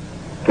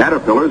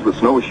 Caterpillars with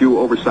snowshoe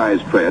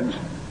oversized treads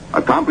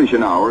accomplish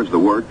in hours the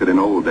work that in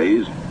old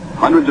days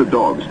hundreds of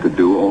dogs could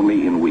do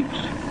only in weeks.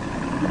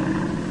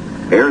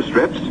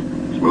 Airstrips,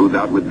 smoothed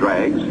out with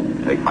drags,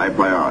 take high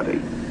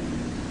priority.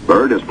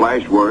 Byrd has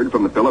flashed word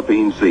from the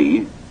Philippine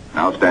Sea,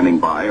 now standing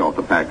by off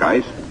the pack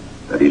ice,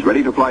 that he's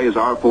ready to fly his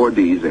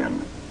R-4Ds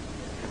in.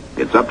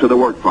 It's up to the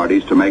work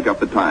parties to make up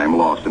the time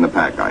lost in the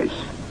pack ice.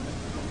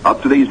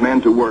 Up to these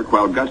men to work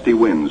while gusty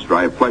winds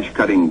drive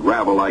flesh-cutting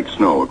gravel-like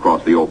snow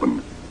across the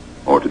open,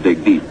 or to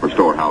dig deep for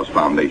storehouse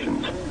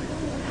foundations.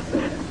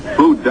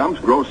 Food dumps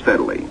grow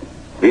steadily.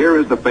 Here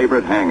is the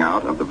favorite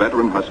hangout of the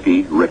veteran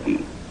Husky,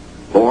 Ricky.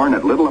 Born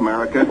at Little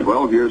America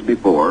 12 years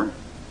before,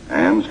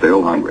 and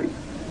still hungry.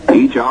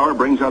 Each hour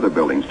brings other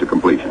buildings to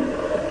completion.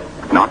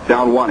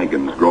 Knockdown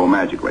Wanigans grow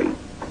magically,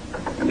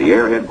 and the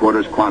Air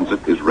Headquarters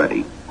Quonset is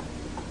ready.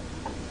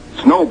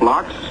 Snow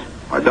blocks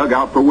are dug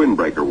out for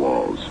windbreaker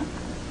walls.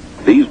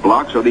 These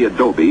blocks are the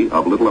adobe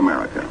of Little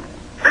America.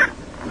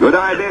 Good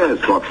idea,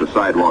 squawks the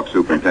sidewalk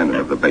superintendent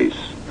of the base.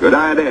 Good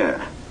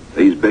idea.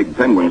 These big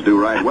penguins do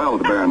right well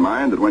to bear in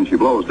mind that when she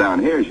blows down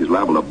here, she's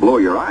liable to blow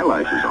your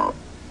eyelashes off.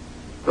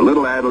 The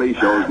little Adderley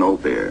shows no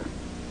fear.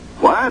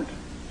 What?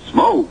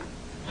 Smoke?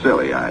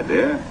 Silly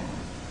idea.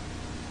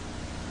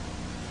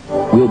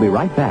 We'll be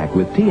right back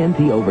with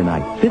TNT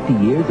Overnight, 50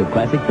 years of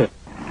classic film.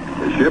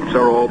 The ships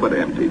are all but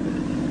emptied.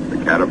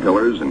 The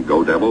Caterpillars and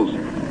Go Devils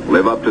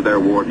live up to their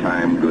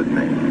wartime good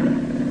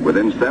name.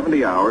 Within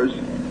 70 hours,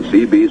 the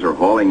Seabees are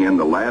hauling in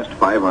the last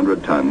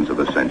 500 tons of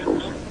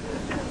essentials.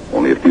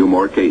 Only a few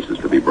more cases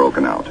to be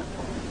broken out.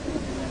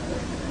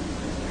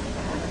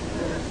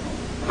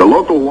 The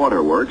local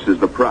waterworks is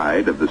the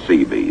pride of the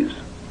Seabees.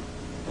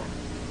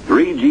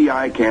 3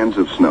 GI cans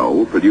of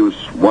snow produce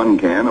 1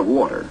 can of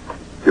water,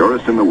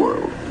 purest in the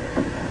world.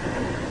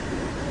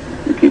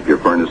 You keep your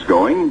furnace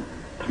going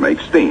to make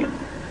steam,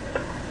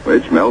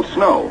 which melts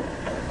snow,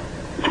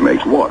 which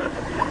makes water.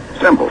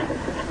 Simple.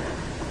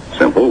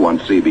 Simple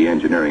once CB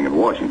Engineering in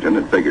Washington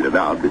had figured it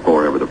out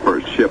before ever the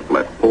first ship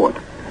left port.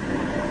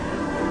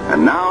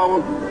 And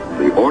now,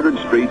 the ordered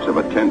streets of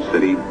a tent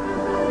city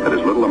that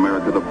is Little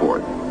America the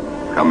Fourth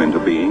come into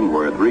being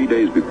where 3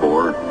 days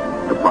before,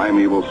 the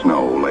primeval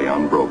snow lay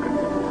unbroken.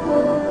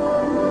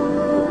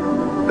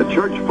 The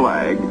church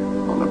flag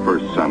on the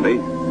first Sunday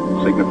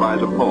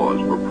signifies a pause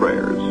for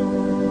prayers.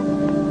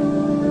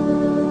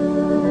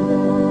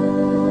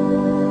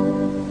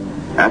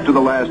 After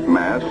the last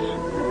Mass,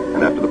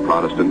 and after the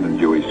Protestant and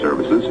Jewish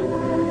services,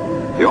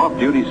 the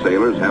off-duty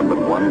sailors have but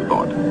one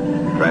thought.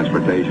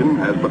 Transportation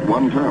has but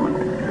one terminal,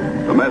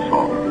 the mess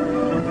hall,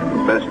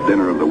 the best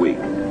dinner of the week,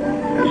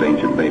 as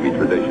ancient Navy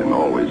tradition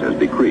always has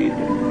decreed.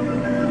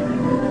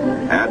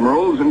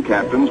 Admirals and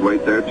captains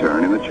wait their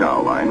turn in the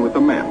chow line with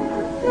the men.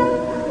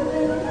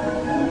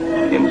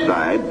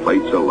 Inside,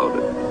 plates are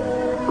loaded.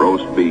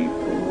 Roast beef,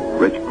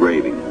 rich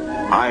gravy,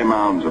 high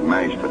mounds of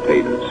mashed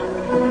potatoes,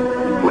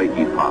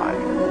 flaky pie.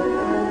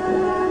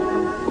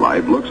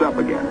 Life looks up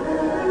again.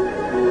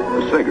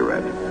 A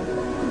cigarette,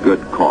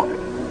 good coffee.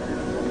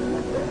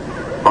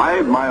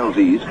 5 miles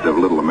east of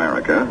Little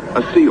America,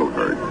 a seal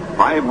herd,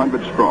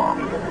 500 strong,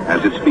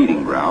 has its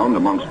feeding ground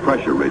amongst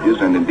pressure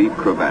ridges and in deep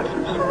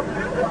crevasses.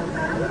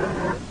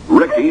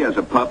 Ricky, as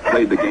a pup,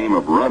 played the game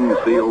of run,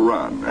 seal,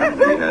 run, and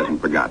he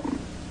hasn't forgotten.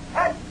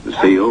 The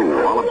seal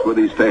wallops with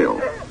his tail.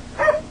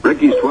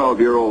 Ricky's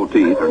 12-year-old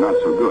teeth are not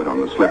so good on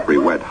the slippery,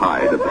 wet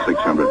hide of the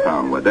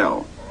 600-pound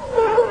Waddell.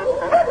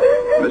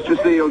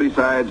 Mr. Seal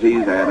decides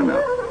he's had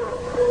enough.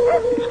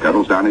 He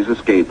scuttles down his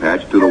escape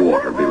hatch to the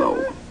water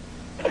below.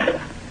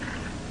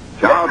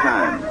 Chow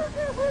time.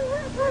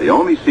 The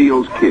only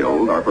seals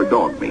killed are for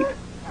dog meat.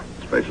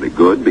 Especially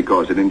good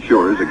because it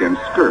insures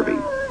against scurvy.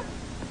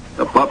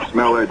 The pups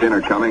smell their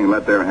dinner coming and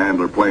let their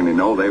handler plainly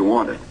know they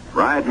want it.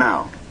 Right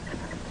now.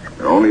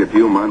 They're only a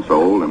few months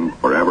old and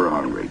forever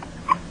hungry.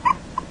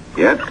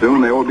 Yet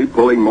soon they will be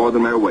pulling more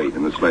than their weight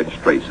in the sledge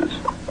traces.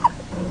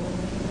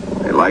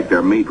 They like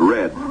their meat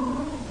red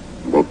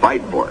and will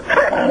fight for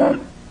it.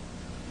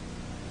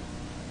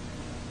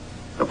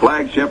 The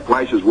flagship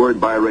flashes word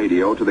by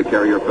radio to the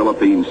carrier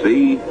Philippine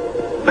Sea.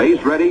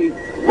 Base ready,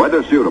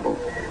 weather suitable.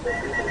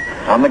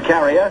 On the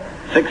carrier,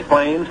 6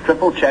 planes,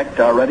 triple checked,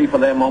 are ready for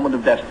their moment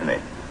of destiny.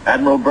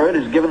 Admiral Byrd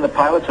has given the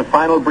pilots a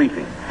final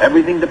briefing.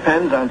 Everything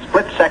depends on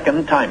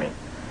split-second timing.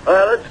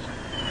 Pilots,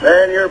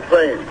 man your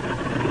plane.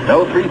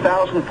 No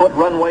 3,000-foot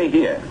runway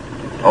here.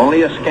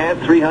 Only a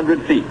scant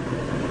 300 feet.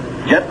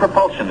 Jet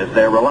propulsion is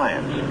their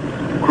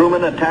reliance.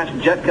 Crewmen attach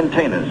jet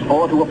containers,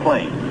 4 to a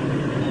plane.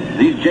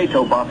 These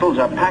JATO bottles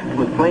are packed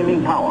with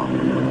flaming power.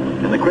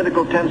 In the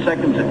critical 10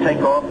 seconds at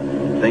takeoff,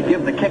 they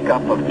give the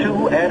kick-up of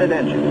 2 added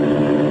engines.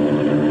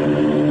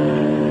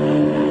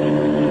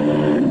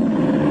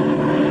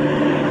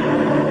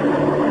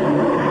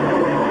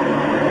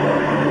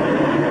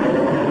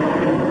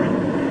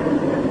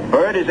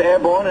 Byrd is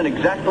airborne in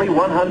exactly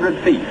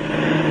 100 feet.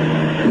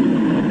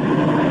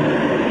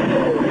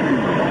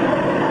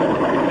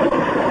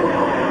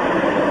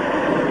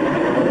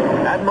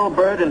 Admiral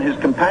Byrd and his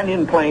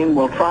companion plane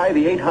will try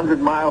the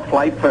 800-mile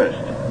flight first.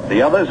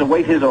 The others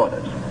await his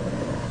orders.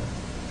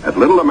 At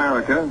Little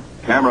America,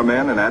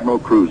 cameramen and Admiral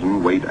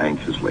Cruzen wait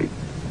anxiously.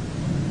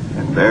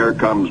 And there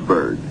comes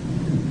Byrd.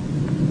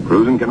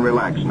 Cruzen can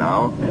relax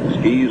now.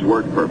 Skis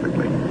work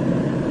perfectly.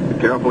 The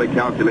carefully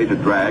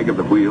calculated drag of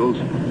the wheels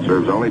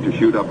serves only to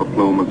shoot up a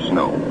plume of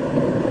snow.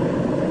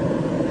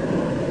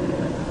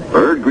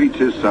 Byrd greets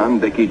his son,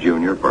 Dickie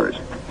Jr.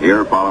 first,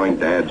 here following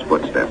Dad's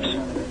footsteps.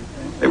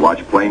 They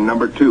watch plane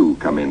number 2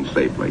 come in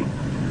safely.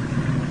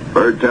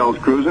 Byrd tells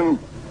Cruzen,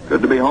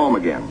 good to be home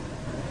again.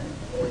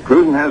 But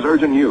Cruzen has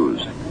urgent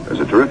news.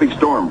 There's a terrific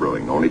storm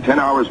brewing, only 10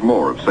 hours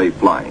more of safe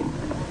flying.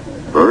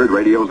 Byrd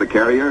radios the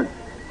carrier,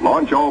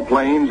 launch all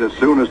planes as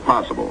soon as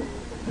possible.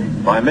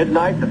 By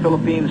midnight, the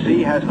Philippine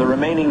Sea has the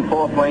remaining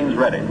 4 planes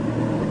ready.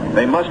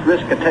 They must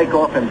risk a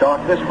takeoff in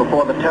darkness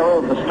before the terror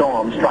of the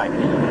storm strikes.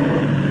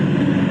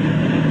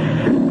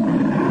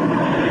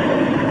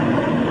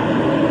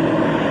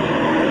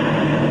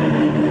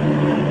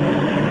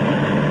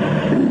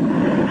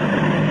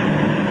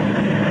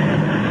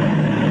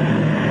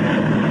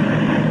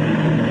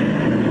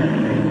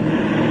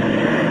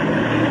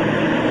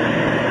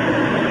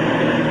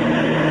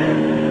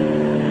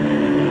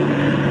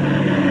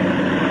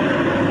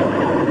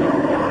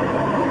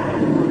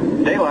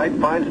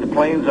 Finds the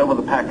planes over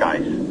the pack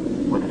ice.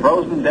 With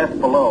frozen depth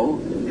below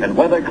and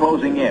weather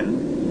closing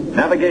in,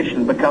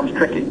 navigation becomes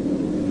tricky.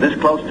 This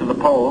close to the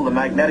pole, the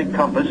magnetic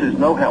compass is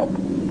no help.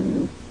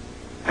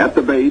 At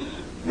the base,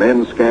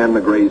 men scan the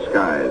gray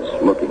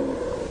skies, looking,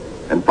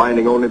 and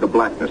finding only the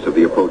blackness of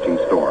the approaching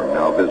storm,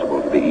 now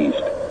visible to the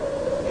east.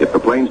 If the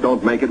planes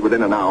don't make it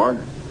within an hour,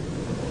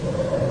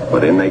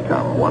 but in they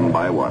come, one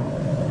by one,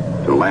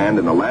 to land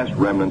in the last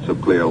remnants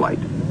of clear light.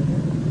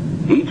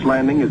 Each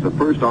landing is the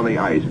first on the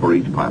ice for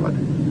each pilot.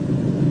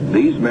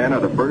 These men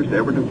are the first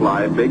ever to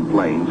fly big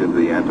planes into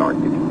the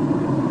Antarctic.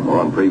 Or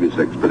on previous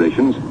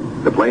expeditions,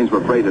 the planes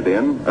were freighted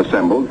in,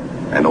 assembled,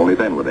 and only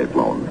then were they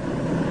flown.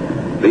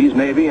 These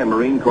Navy and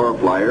Marine Corps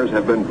flyers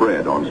have been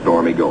bred on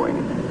stormy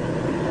going.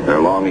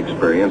 Their long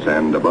experience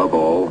and, above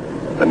all,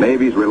 the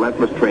Navy's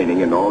relentless training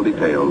in all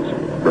details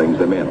brings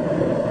them in,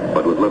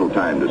 but with little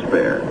time to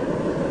spare.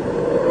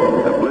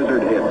 The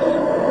blizzard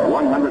hits,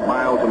 100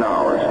 miles an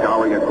hour,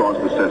 scouring across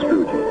the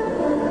sastrugi.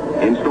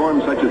 In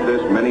storms such as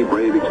this, many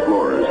brave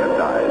explorers have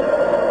died.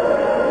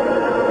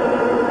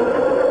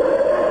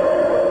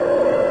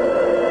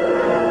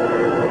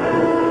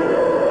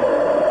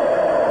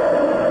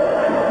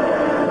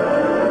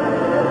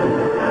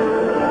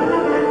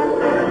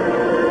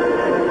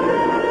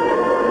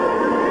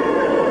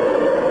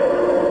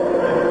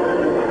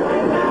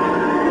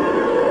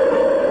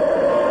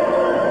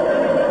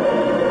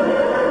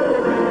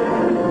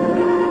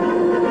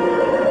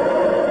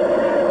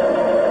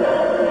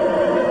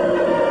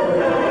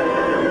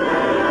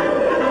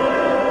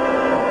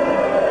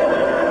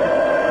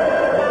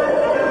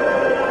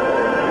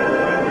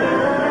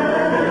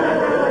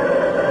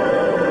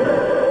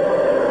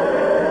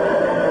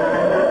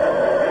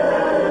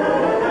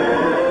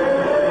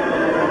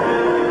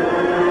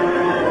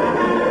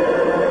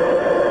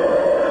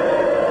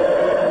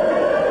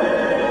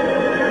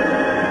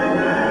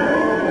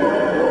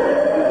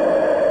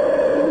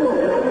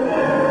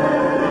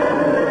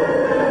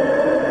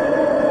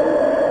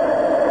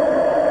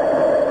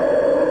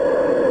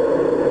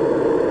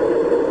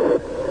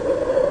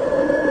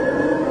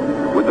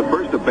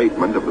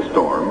 Abatement of the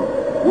storm,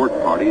 work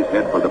parties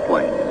head for the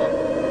plains.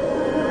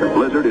 The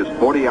blizzard is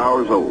 40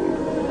 hours old.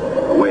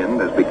 The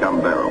wind has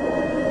become bearable.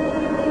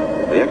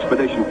 The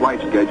expedition flight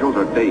schedules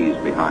are days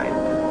behind.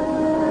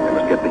 They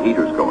must get the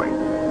heaters going,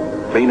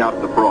 clean out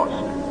the frost.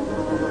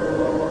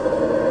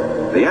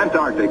 The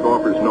Antarctic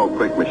offers no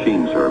quick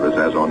machine service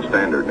as on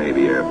standard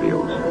Navy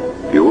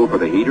airfields. Fuel for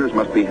the heaters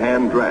must be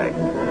hand-dragged,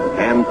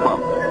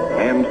 hand-pumped,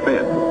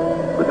 hand-fed,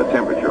 with the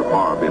temperature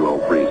far below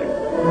freezing.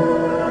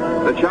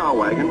 The chow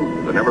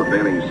wagon, the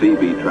never-failing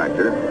CB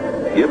tractor,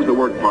 gives the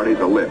work parties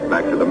a lift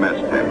back to the mess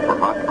tent for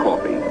hot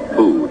coffee,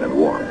 food, and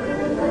warmth.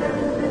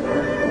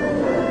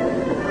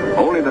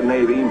 Only the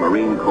Navy,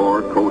 Marine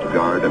Corps, Coast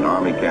Guard, and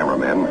Army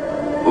cameramen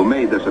who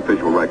made this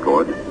official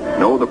record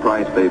know the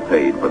price they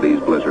paid for these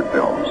blizzard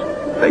films.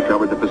 They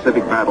covered the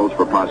Pacific battles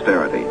for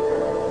posterity.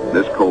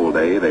 This cold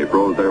day, they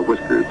froze their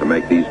whiskers to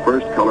make these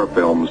first color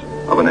films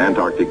of an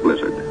Antarctic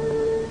blizzard.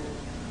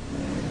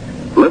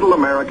 Little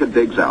America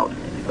digs out.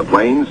 The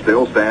planes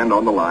still stand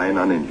on the line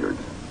uninjured.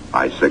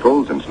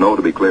 Icicles and snow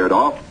to be cleared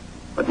off,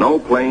 but no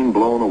plane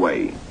blown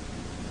away.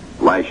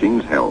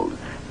 Lashings held.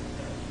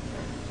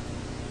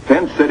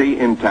 Tent City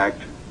intact,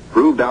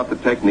 proved out the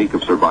technique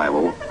of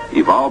survival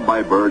evolved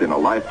by Byrd in a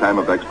lifetime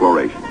of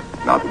exploration.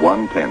 Not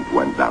 1/10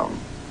 went down.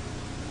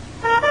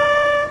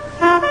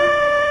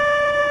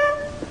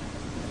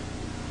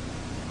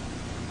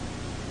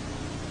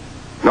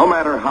 No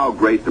matter how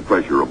great the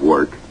pressure of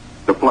work,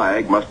 the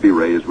flag must be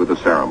raised with a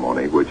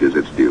ceremony which is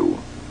its due.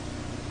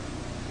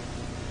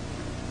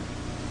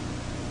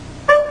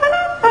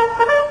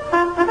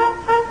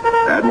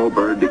 Admiral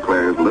Byrd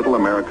declares Little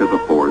America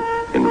IV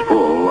in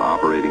full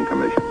operating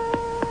commission.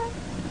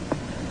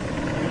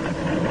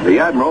 The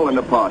Admiral and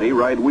the party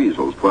ride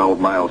Weasels 12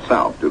 miles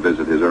south to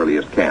visit his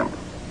earliest camp,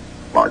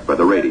 marked by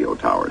the radio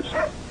towers.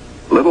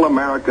 Little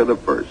America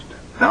I,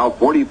 now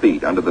 40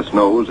 feet under the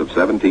snows of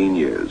 17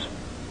 years.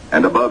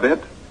 And above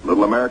it,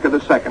 Little America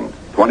II,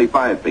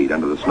 25 feet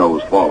under the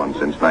snows fallen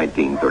since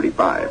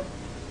 1935.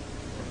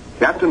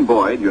 Captain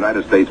Boyd,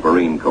 United States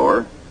Marine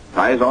Corps,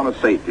 ties on a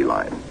safety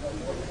line,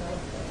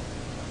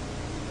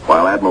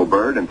 while Admiral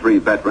Byrd and 3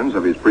 veterans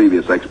of his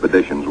previous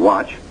expeditions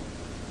watch.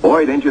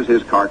 Boyd inches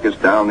his carcass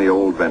down the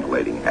old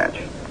ventilating hatch.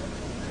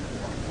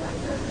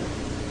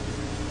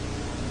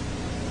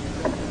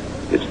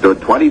 It stood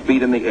 20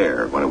 feet in the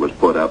air when it was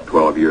put up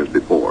 12 years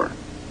before.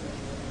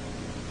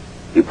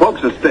 He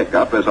pokes a stick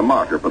up as a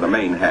marker for the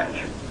main hatch.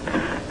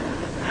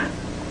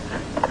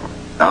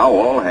 Now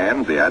all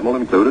hands, the Admiral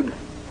included,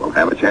 will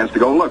have a chance to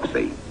go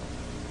look-see.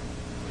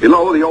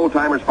 Below, the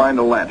old-timers find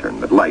a lantern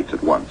that lights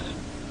at once.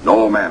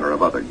 No manner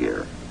of other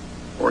gear.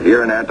 For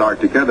here in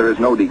Antarctica, there is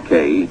no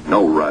decay,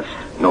 no rust,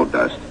 no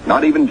dust,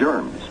 not even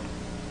germs.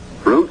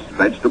 Fruits,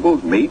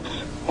 vegetables, meats,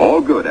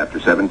 all good after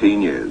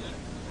 17 years.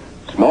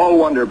 Small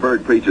wonder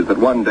Byrd preaches that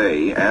one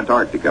day,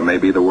 Antarctica may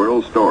be the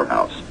world's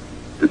storehouse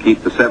to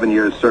keep the 7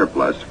 years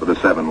surplus for the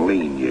 7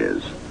 lean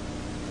years.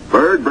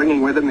 Byrd,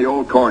 bringing with him the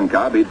old corn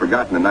cob he'd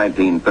forgotten in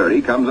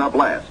 1930, comes up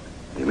last.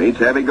 He meets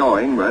heavy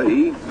going, but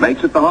he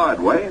makes it the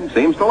hard way and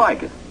seems to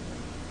like it.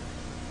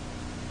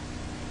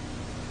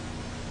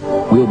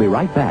 We'll be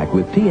right back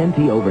with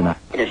TNT Overnight.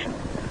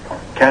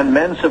 Can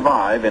men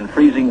survive in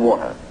freezing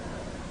water?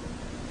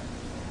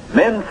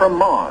 Men from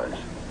Mars,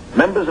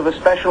 members of a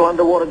special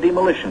underwater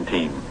demolition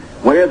team,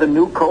 wear the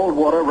new cold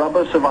water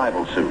rubber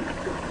survival suit.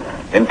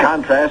 In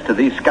contrast to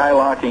these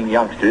skylarking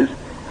youngsters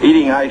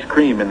eating ice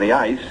cream in the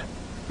ice,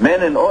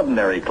 men in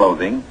ordinary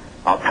clothing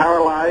are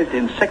paralyzed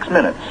in 6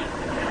 minutes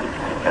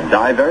and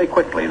die very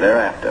quickly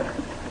thereafter.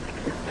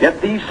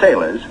 Yet these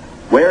sailors,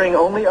 wearing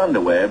only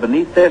underwear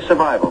beneath their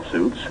survival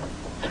suits,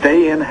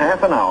 stay in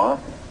half an hour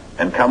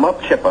and come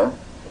up chipper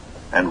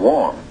and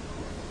warm.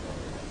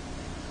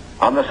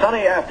 On the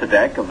sunny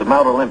afterdeck of the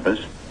Mount Olympus,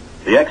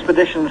 the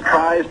expedition's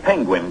prize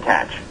penguin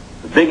catch,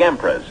 the big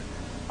emperors,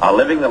 are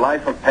living the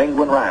life of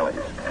penguin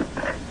Rileys.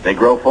 They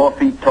grow 4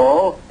 feet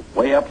tall,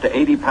 weigh up to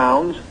 80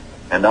 pounds,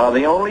 and are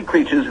the only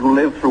creatures who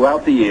live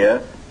throughout the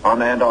year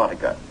on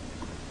Antarctica.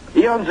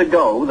 Eons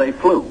ago, they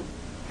flew.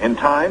 In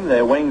time,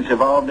 their wings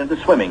evolved into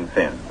swimming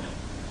fins.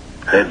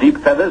 Their deep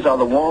feathers are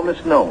the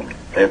warmest known.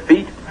 Their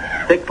feet,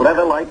 thick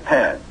leather-like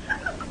pads.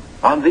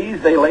 On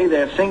these, they lay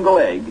their single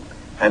egg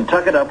and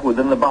tuck it up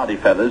within the body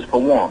feathers for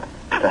warmth,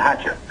 to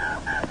hatch it.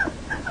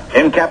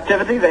 In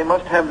captivity, they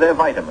must have their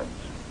vitamins.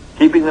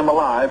 Keeping them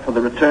alive for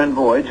the return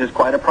voyage is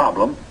quite a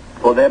problem,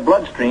 for their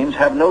bloodstreams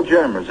have no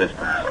germ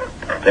resistance.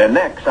 Their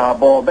necks are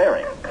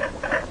ball-bearing.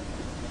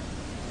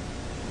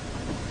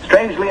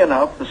 Strangely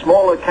enough, the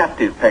smaller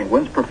captive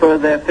penguins prefer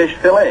their fish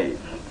fillets.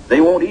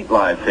 They won't eat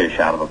live fish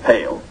out of a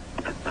pail.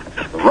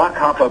 The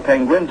rockhopper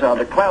penguins are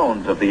the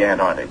clowns of the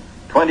Antarctic.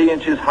 20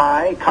 inches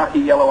high, cocky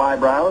yellow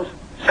eyebrows,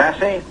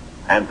 sassy,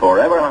 and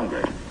forever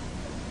hungry.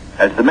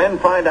 As the men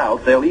find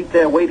out, they'll eat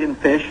their weight in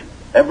fish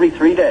every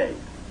 3 days.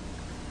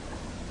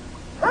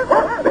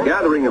 The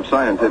gathering of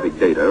scientific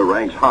data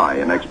ranks high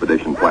in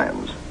expedition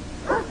plans.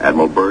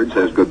 Admiral Byrd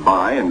says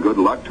goodbye and good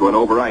luck to an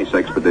over-ice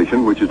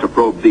expedition which is to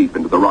probe deep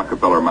into the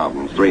Rockefeller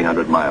Mountains,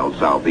 300 miles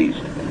southeast.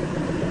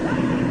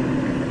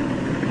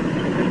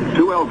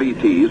 2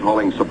 LVTs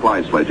hauling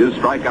supply sledges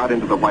strike out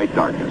into the white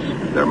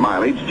darkness, their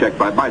mileage checked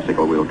by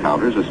bicycle wheel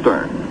counters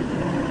astern.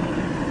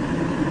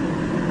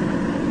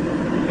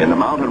 In the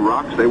mountain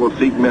rocks, they will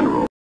seek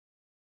minerals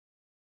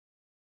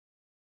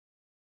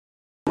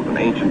and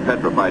ancient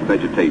petrified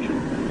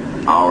vegetation.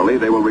 Hourly,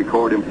 they will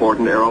record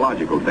important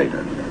aerological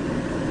data.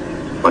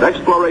 But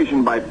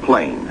exploration by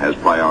plane has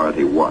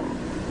priority 1.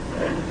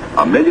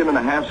 1.5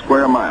 million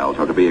square miles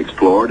are to be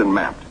explored and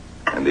mapped,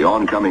 and the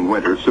oncoming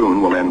winter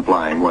soon will end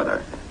flying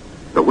weather.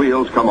 The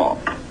wheels come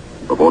off.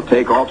 Before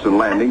takeoffs and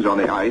landings on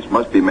the ice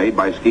must be made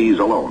by skis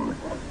alone,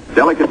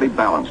 delicately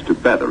balanced to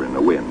feather in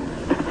the wind,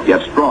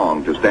 yet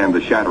strong to stand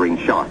the shattering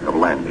shock of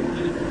landings.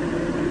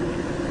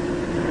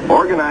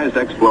 Organized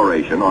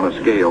exploration on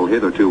a scale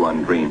hitherto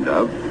undreamed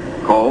of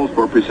calls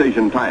for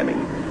precision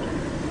timing.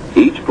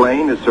 Each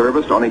plane is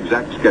serviced on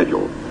exact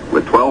schedule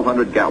with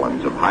 1,200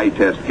 gallons of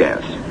high-test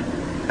gas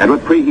and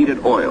with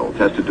preheated oil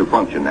tested to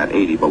function at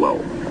 80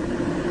 below.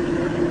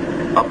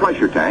 A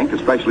pressure tank,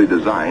 especially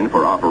designed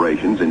for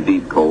operations in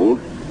deep cold,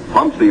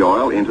 pumps the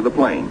oil into the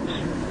planes.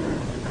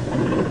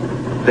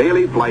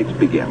 Daily flights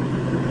begin.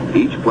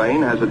 Each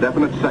plane has a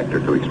definite sector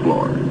to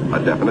explore, a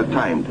definite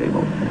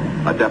timetable,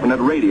 a definite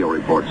radio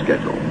report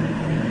schedule.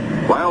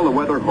 While the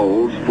weather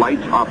holds,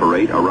 flights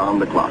operate around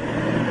the clock.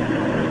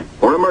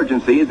 For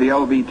emergencies, the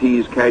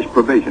LVTs cache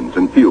provisions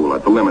and fuel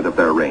at the limit of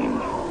their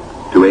range.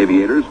 To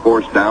aviators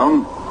forced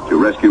down, to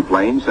rescue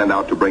planes sent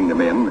out to bring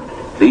them in,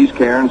 these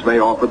cairns may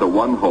offer the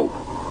one hope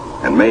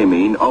and may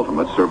mean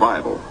ultimate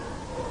survival.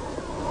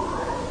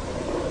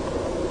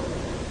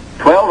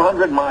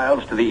 1,200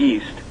 miles to the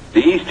east, the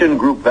Eastern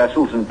Group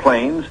vessels and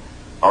planes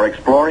are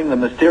exploring the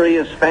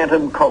mysterious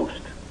Phantom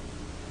Coast.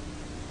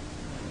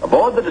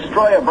 Aboard the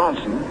destroyer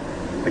Bronson,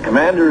 the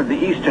commander of the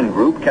Eastern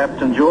Group,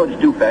 Captain George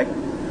Dufek,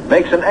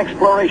 makes an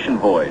exploration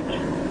voyage.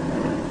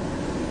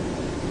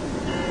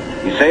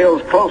 He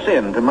sails close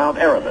in to Mount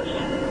Erebus,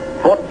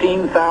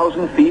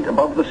 14,000 feet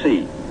above the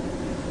sea.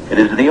 It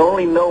is the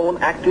only known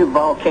active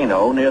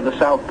volcano near the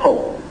South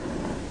Pole.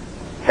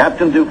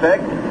 Captain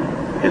Dufek,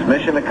 his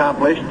mission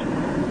accomplished,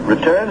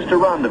 returns to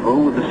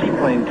rendezvous with the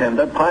seaplane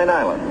tender Pine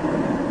Island.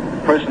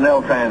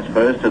 Personnel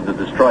transfers to the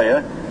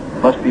destroyer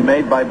must be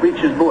made by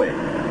breeches buoy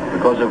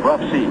because of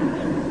rough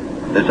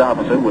seas. This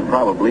officer would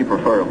probably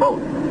prefer a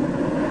boat.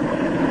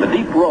 The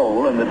deep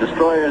roll in the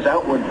destroyer's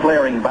outward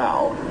flaring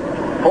bow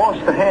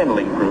forced the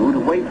handling crew to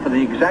wait for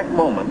the exact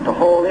moment to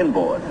haul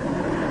inboard,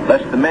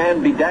 lest the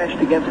man be dashed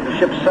against the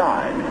ship's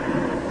side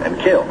and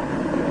killed.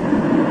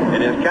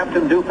 It is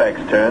Captain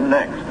Dufek's turn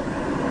next.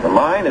 The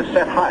line is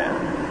set higher.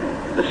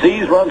 The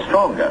seas run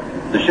stronger.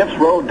 The ships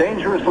row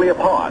dangerously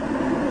apart.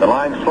 The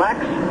line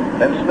slacks,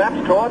 then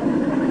snaps taut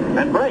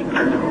and breaks.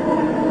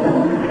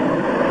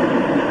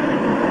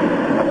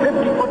 A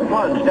 50-foot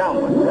plunge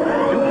downward.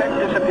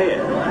 Dufek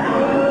disappears.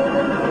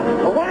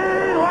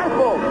 Away,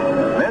 larboard!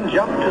 Men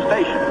jump to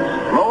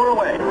stations. Lower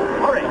away.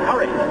 Hurry,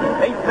 hurry.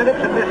 8 minutes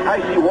in this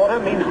icy water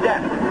means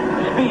death.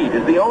 Speed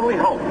is the only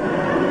hope.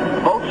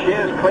 The boat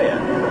sheers clear.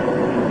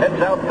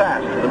 Heads out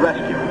fast to the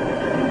rescue.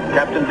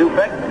 Captain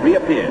Dufek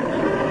reappears.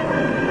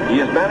 He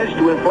has managed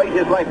to inflate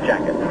his life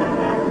jacket.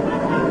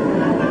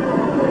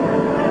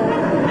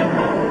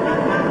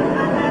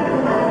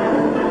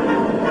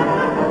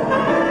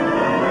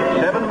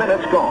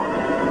 Gone.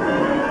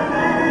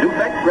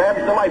 Dufek grabs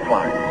the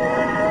lifeline.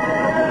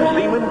 The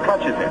seaman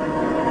clutches it.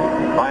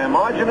 By a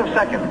margin of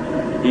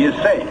seconds, he is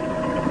safe.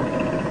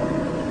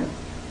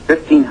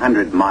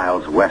 1,500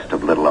 miles west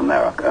of Little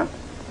America,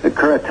 the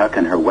Currituck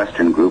and her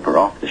western group are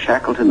off the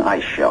Shackleton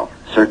ice shelf,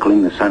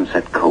 circling the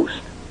Sunset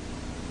Coast.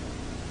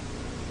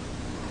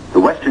 The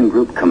western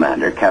group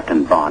commander,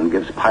 Captain Bond,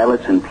 gives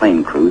pilots and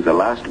plane crews a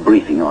last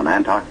briefing on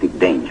Antarctic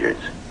dangers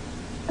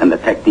and the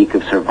technique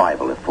of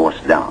survival if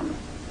forced down.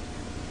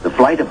 The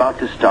flight about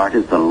to start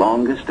is the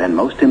longest and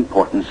most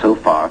important so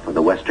far for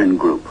the Western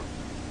Group.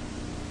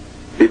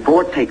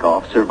 Before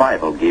takeoff,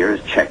 survival gear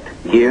is checked.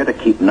 Gear to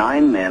keep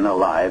 9 men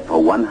alive for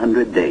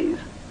 100 days.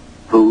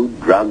 Food,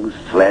 drugs,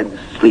 sleds,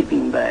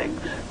 sleeping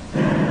bags.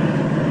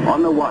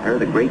 On the water,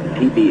 the great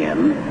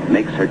TBM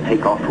makes her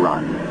takeoff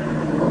run.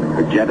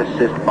 Her jet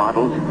assist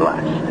bottles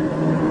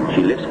blast.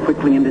 She lifts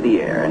quickly into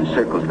the air and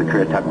circles the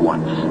Currituck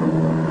once.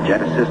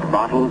 Jet assist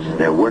bottles,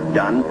 their work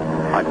done,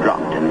 are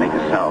dropped and make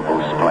a salvo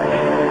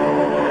splash.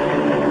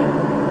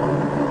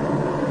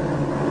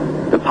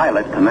 The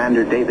pilot,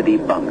 Commander David E.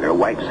 Bunger,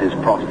 wipes his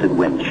frosted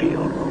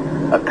windshield,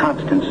 a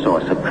constant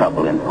source of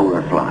trouble in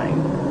polar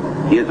flying.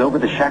 He is over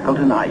the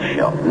Shackleton ice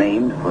shelf,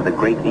 named for the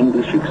great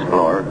English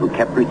explorer who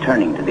kept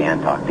returning to the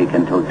Antarctic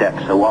until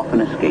death, so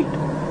often escaped,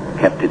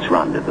 kept its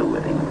rendezvous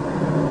with him.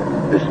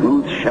 The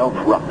smooth shelf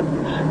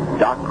roughens.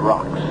 Dark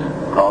rocks,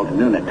 called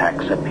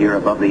nunataks, appear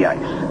above the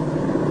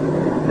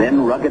ice.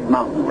 Then rugged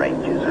mountain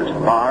ranges as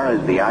far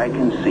as the eye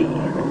can see.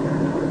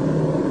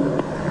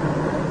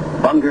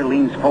 Bunger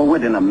leans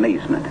forward in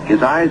amazement.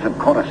 His eyes have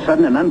caught a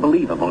sudden and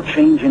unbelievable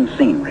change in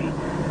scenery.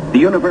 The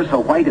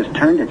universal white has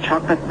turned to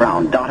chocolate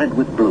brown, dotted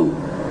with blue.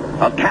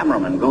 A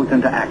cameraman goes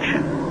into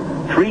action.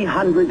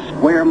 300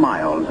 square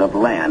miles of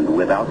land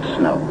without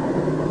snow.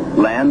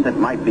 Land that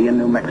might be in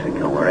New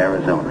Mexico or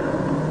Arizona.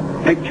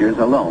 Pictures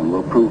alone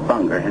will prove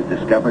Bunger has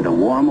discovered a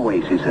warm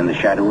oasis in the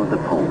shadow of the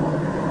pole.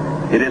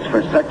 It is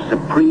for such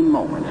supreme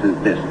moments as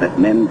this that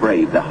men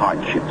brave the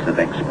hardships of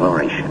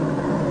exploration.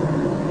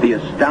 The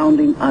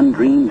astounding,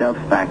 undreamed-of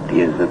fact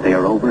is that they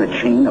are over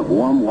a chain of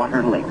warm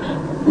water lakes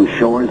whose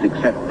shores,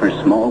 except for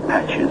small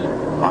patches,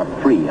 are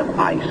free of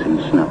ice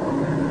and snow.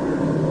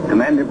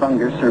 Commander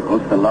Bunger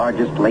circles the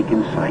largest lake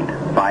in sight,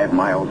 5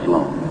 miles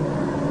long.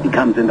 He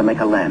comes in to make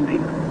a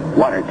landing.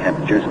 Water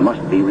temperatures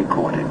must be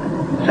recorded.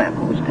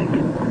 Samples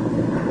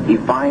taken. He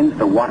finds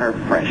the water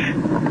fresh,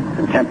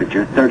 the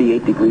temperature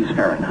 38 degrees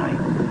Fahrenheit.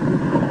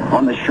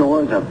 On the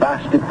shores are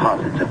vast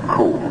deposits of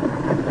coal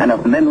and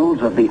of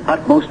minerals of the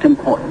utmost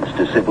importance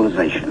to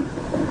civilization.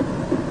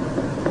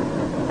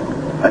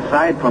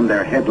 Aside from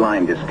their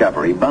headline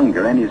discovery,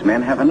 Bunger and his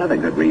men have another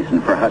good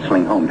reason for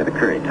hustling home to the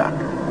Currituck.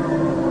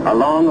 A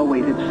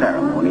long-awaited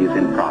ceremony is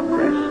in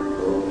progress.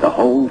 The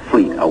whole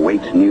fleet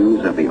awaits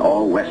news of the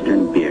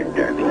all-Western Beard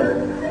Derby.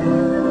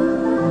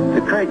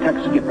 The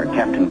Currituck skipper,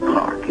 Captain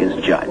Clark, is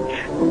judge.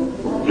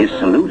 His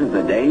salute of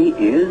the day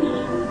is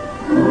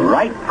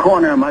Right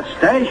corner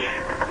mustache.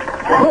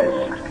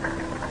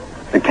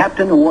 Twist. The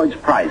captain awards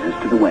prizes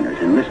to the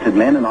winners, enlisted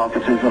men and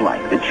officers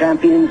alike, the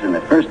champions in the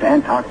first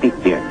Antarctic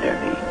Beard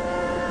Derby.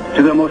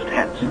 To the most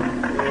handsome.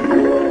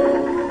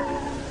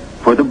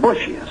 For the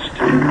bushiest.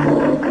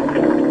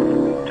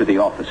 To the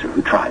officer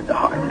who tried the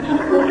hardest.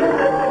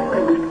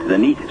 To the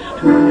neatest.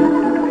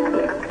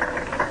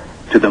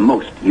 To the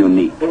most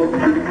unique. To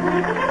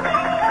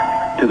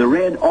the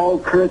red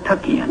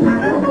all-Currituckian.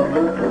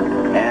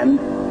 And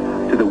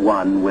to the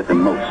one with the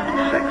most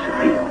sex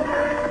appeal.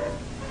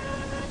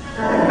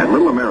 At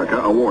Little America,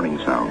 a warning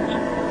sounds.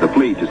 The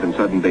fleet is in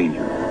sudden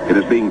danger. It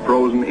is being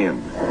frozen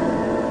in.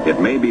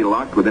 It may be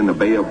locked within the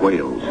Bay of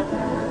Whales.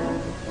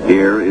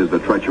 Here is the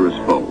treacherous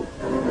foe.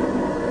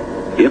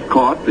 If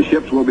caught, the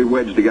ships will be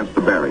wedged against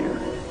the barrier,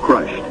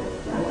 crushed.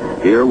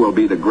 Here will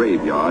be the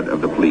graveyard of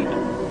the fleet.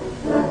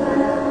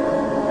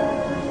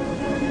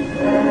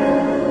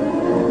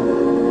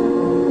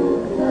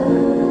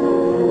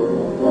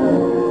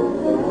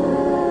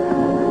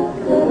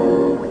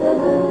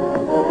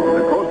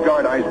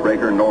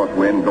 Icebreaker North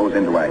Wind goes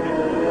into action.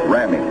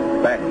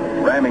 Ramming,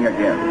 backing, ramming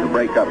again to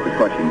break up the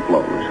crushing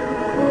floes.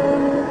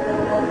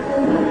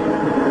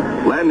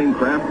 Landing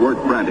craft work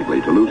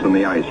frantically to loosen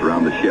the ice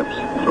around the ships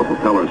so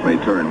propellers may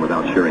turn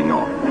without shearing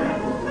off.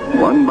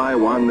 One by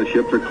one, the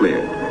ships are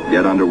cleared,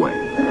 get underway.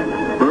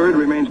 Byrd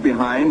remains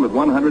behind with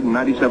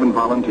 197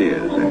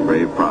 volunteers in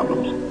grave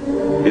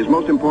problems. His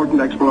most important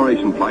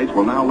exploration flights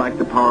will now lack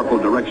the powerful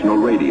directional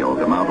radio of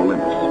the Mount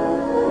Olympus.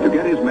 To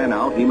get his men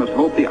out, he must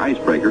hope the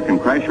icebreaker can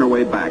crash her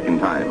way back in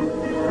time.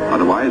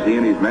 Otherwise, he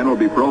and his men will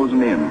be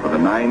frozen in for the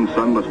 9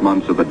 sunless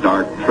months of the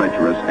dark,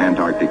 treacherous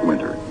Antarctic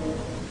winter.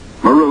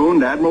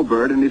 Marooned, Admiral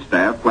Byrd and his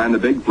staff plan the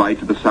big flight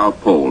to the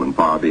South Pole and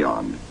far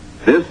beyond.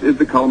 This is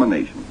the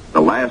culmination, the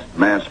last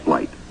mass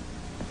flight.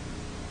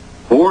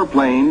 4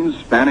 planes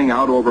spanning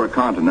out over a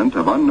continent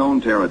of unknown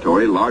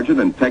territory larger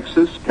than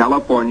Texas,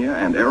 California,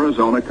 and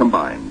Arizona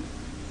combined.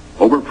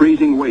 Over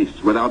freezing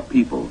wastes without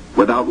people,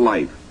 without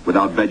life,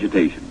 without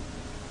vegetation.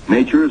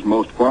 Nature's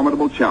most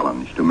formidable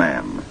challenge to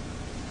man.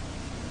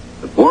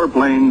 The 4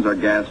 planes are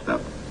gassed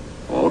up.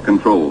 All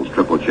controls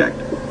triple checked.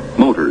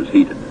 Motors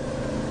heated.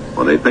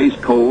 For they face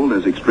cold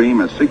as extreme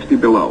as 60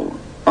 below.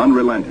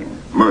 Unrelenting,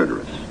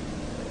 murderous.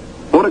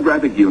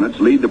 Photographic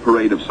units lead the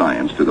parade of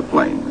science to the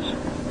planes.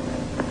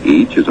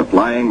 Each is a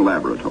flying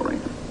laboratory.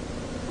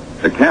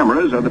 The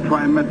cameras are the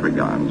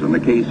trimetricons and the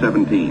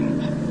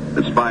K-17s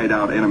that spied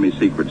out enemy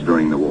secrets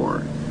during the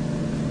war.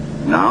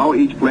 Now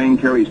each plane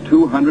carries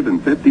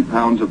 250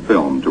 pounds of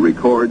film to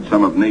record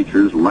some of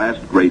nature's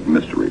last great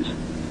mysteries.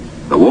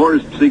 The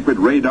war's secret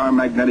radar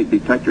magnetic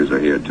detectors are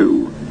here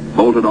too,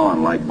 bolted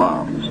on like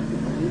bombs.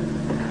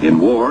 In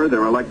war,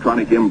 their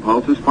electronic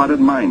impulses spotted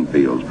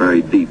minefields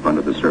buried deep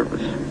under the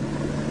surface.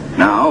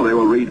 Now they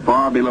will read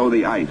far below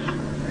the ice,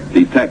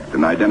 detect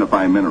and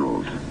identify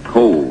minerals,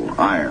 coal,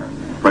 iron,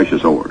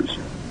 precious ores.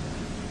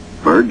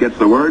 Byrd gets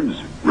the words,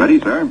 "Ready,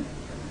 sir."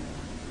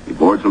 He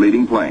boards the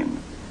leading plane.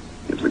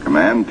 Gives the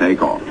command,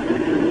 take off.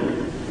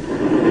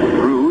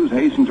 Crews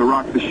hasten to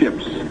rock the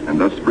ships and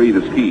thus free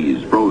the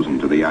skis frozen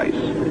to the ice.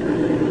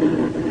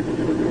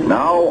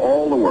 Now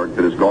all the work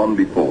that has gone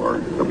before,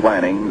 the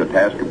planning, the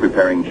task of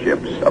preparing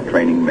ships, of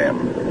training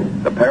men,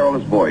 the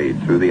perilous voyage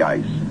through the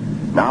ice,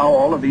 now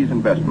all of these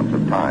investments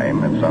of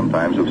time and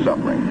sometimes of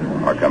suffering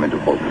are come into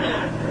focus.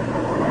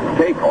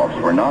 Takeoffs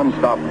were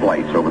non-stop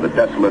flights over the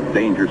desolate,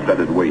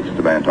 danger-studded wastes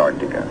of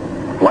Antarctica.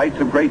 Flights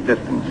of great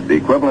distance, the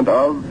equivalent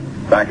of,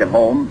 back at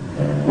home,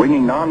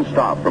 winging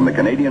non-stop from the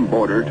Canadian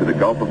border to the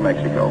Gulf of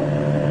Mexico.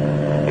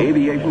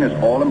 Aviation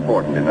is all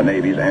important in the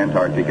Navy's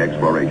Antarctic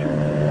exploration,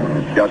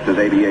 just as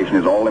aviation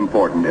is all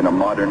important in a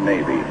modern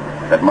Navy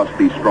that must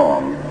be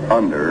strong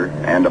under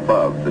and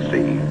above the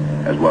sea,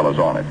 as well as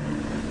on it.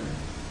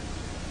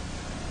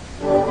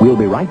 We'll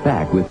be right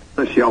back with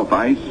The shelf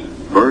ice,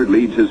 Byrd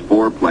leads his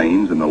 4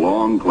 planes in the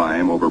long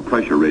climb over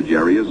pressure ridge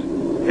areas,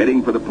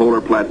 heading for the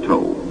polar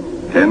plateau,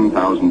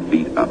 10,000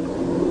 feet up.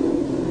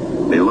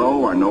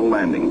 Below are no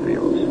landing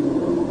fields,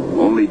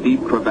 only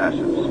deep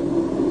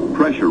crevasses.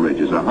 Pressure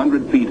ridges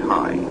 100 feet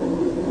high.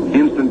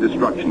 Instant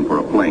destruction for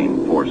a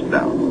plane forced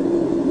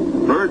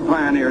down. Byrd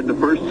pioneered the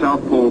first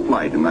South Pole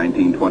flight in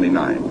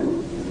 1929.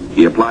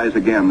 He applies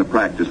again the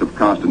practice of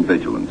constant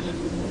vigilance,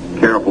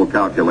 careful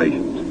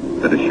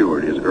calculations that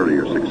assured his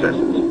earlier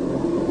successes.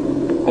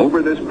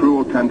 Over this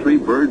cruel country,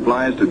 Byrd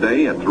flies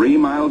today at 3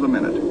 miles a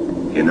minute.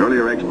 In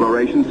earlier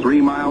explorations,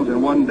 3 miles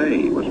in one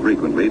day was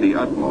frequently the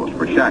utmost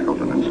for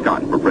Shackleton and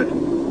Scott for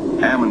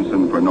Britain,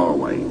 Amundsen for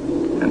Norway,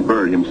 and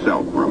Byrd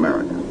himself for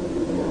America.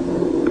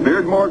 The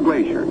Beardmore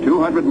Glacier,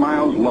 200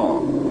 miles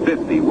long,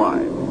 50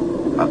 wide,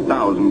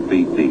 1,000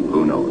 feet deep,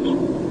 who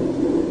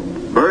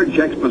knows. Byrd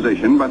checks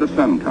position by the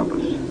sun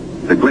compass.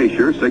 The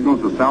glacier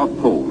signals the South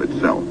Pole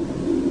itself.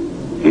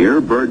 Here,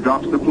 Byrd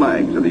drops the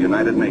flags of the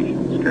United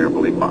Nations,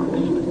 carefully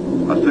boxed,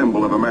 a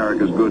symbol of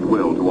America's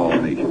goodwill to all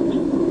nations.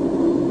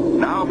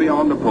 Now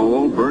beyond the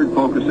pole, Byrd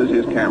focuses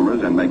his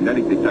cameras and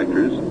magnetic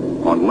detectors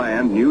on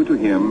land new to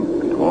him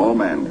and to all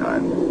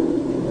mankind.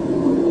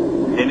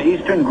 In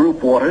eastern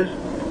group waters,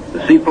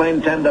 the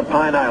seaplane tender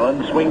Pine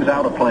Island swings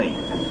out a plane,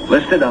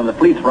 listed on the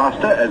fleet's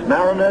roster as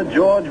Mariner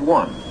George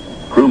 1.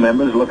 Crew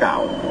members look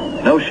out.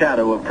 No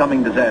shadow of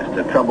coming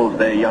disaster troubles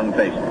their young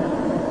faces.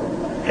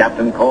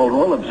 Captain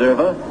Caldwell,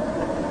 observer.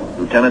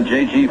 Lieutenant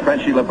J.G.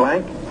 Frenchy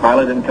LeBlanc,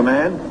 pilot in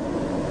command.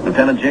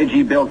 Lieutenant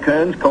J.G. Bill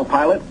Kearns,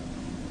 co-pilot.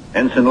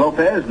 Ensign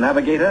Lopez,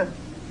 navigator.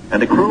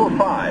 And a crew of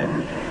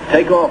 5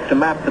 take off to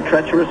map the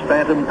treacherous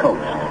Phantom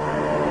coast.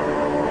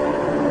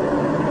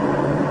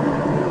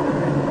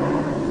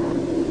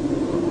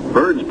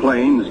 Byrd's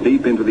planes,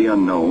 deep into the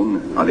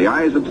unknown, are the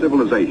eyes of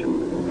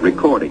civilization,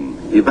 recording,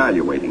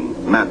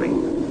 evaluating,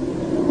 mapping.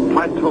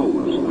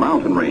 Plateaus,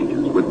 mountain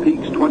ranges, with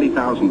peaks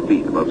 20,000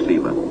 feet above sea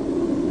level.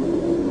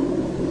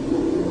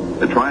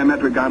 The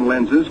trimetric-on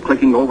lenses,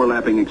 clicking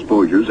overlapping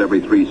exposures every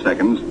 3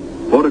 seconds,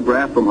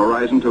 photograph from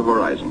horizon to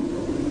horizon.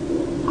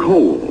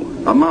 Coal,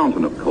 a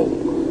mountain of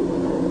coal.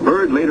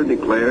 Byrd later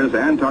declares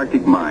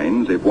Antarctic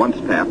mines, if once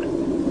tapped,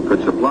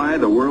 could supply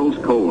the world's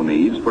coal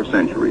needs for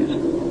centuries.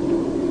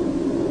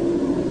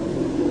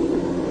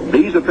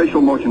 These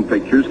official motion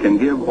pictures can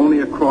give only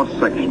a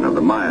cross-section of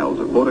the miles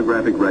of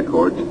photographic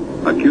records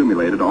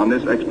accumulated on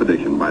this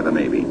expedition by the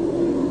Navy.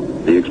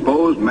 The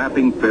exposed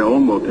mapping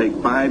film will take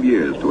 5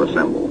 years to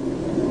assemble.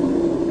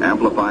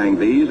 Amplifying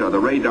these are the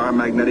radar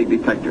magnetic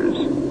detectors,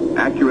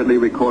 accurately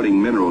recording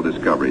mineral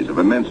discoveries of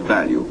immense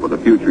value for the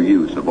future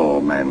use of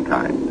all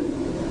mankind.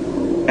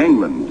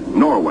 England,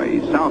 Norway,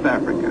 South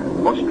Africa,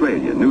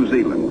 Australia, New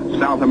Zealand,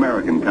 South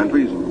American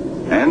countries,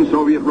 and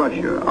Soviet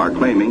Russia are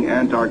claiming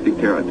Antarctic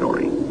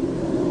territory.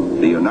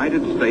 The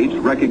United States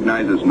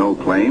recognizes no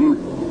claim,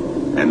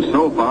 and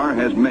so far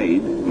has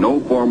made no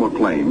formal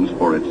claims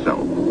for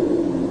itself.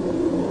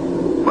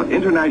 But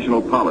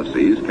international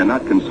policies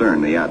cannot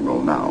concern the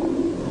Admiral now.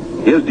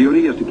 His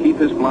duty is to keep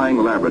his flying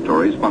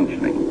laboratories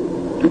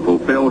functioning, to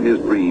fulfill his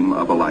dream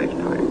of a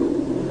lifetime.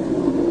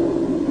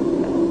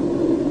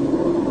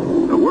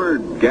 The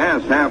word,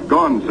 "Gas half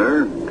gone,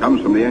 sir,"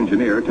 comes from the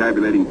engineer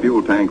tabulating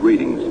fuel tank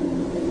readings.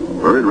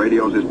 Byrd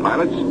radios his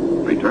pilots,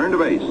 return to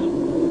base.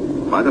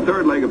 By the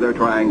third leg of their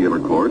triangular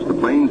course, the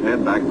planes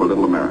head back for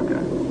Little America.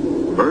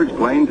 Byrd's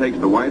plane takes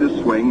the widest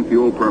swing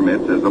fuel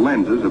permits as the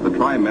lenses of the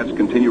Trimets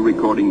continue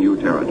recording new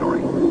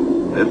territory.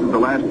 This is the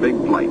last big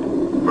flight.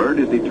 Byrd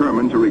is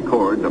determined to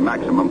record the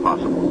maximum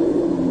possible.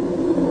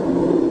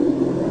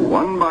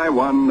 One by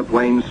one, the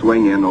planes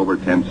swing in over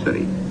Tent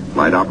City.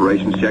 Flight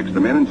operations checks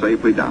them in and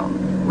safely down.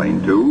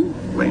 Plane 2,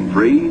 plane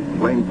 3,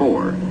 plane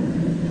 4.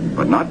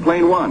 But not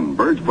plane 1.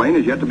 Byrd's plane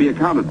is yet to be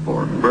accounted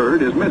for.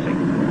 Byrd is missing.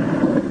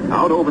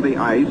 Out over the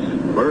ice,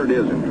 Byrd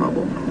is in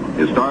trouble.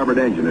 His starboard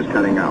engine is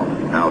cutting out,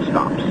 now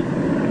stops.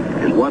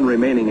 His one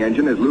remaining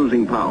engine is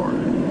losing power.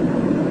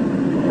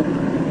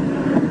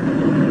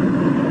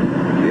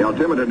 The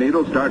altimeter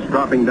needle starts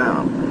dropping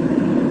down.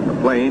 The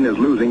plane is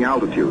losing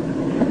altitude.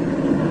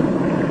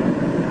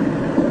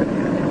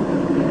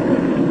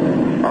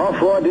 All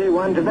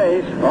 4D1 to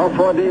base, all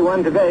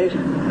 4D1 to base.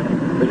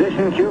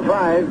 Position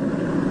Q5,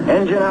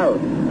 engine out,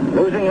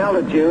 losing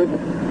altitude.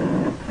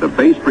 The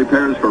base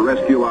prepares for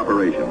rescue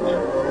operations.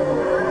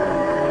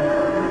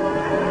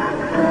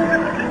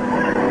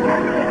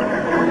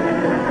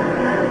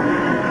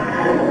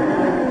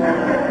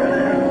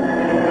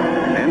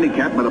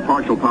 Handicapped by the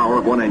partial power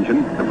of one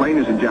engine, the plane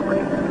is in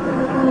jeopardy.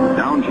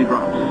 Down she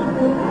drops.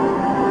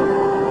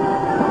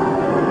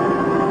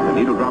 The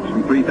needle drops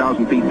from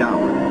 3,000 feet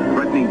downward,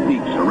 threatening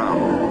peaks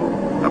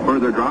around. A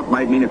further drop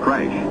might mean a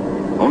crash.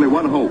 Only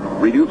one hope,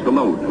 reduce the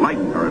load,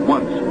 lighten her at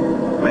once.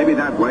 Maybe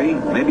that way,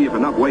 maybe if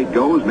enough weight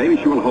goes, maybe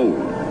she will hold.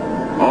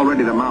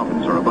 Already the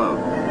mountains are above.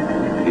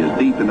 She is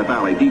deep in the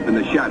valley, deep in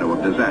the shadow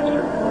of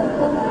disaster.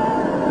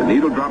 The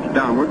needle drops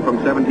downward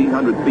from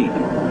 1,700 feet.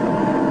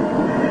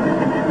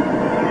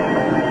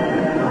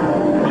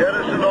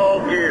 Jettison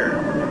all gear.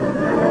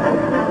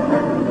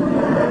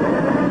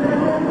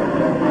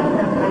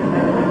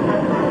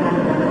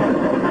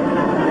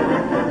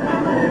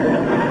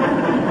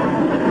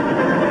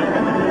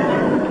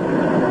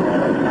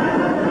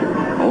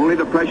 Only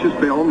the precious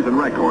films and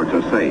records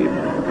are saved.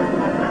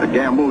 The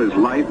gamble is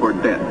life or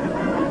death.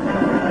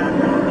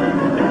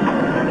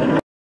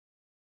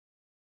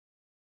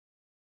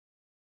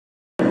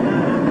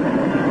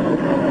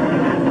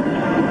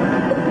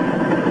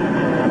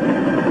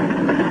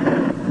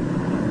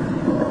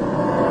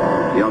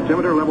 The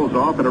altimeter levels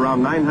off at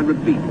around 900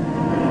 feet.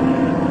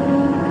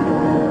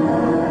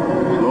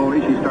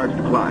 Slowly she starts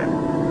to climb.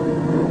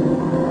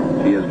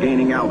 She is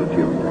gaining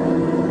altitude.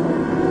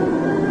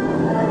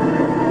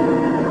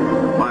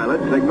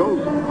 Pilot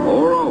signals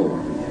 4-0.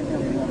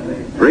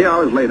 3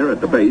 hours later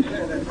at the base,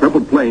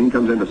 crippled plane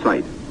comes into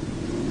sight.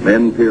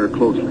 Men peer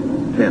closely,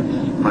 tense,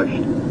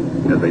 hushed,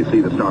 as they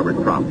see the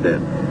starboard prop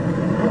dead.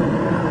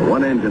 The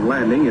one-engine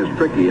landing is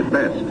tricky at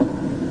best.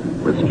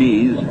 With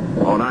skis,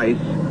 on ice,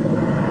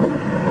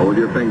 hold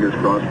your fingers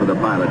crossed for the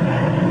pilot.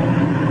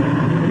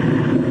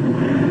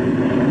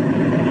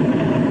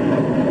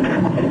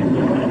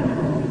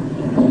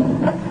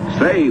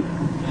 Safe,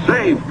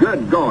 safe,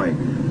 good going.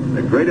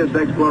 The greatest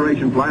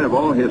exploration flight of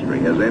all history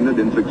has ended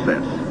in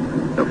success.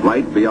 The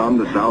flight beyond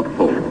the South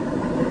Pole.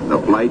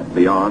 The flight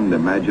beyond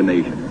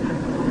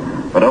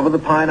imagination. But over the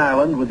Pine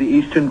Island with the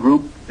Eastern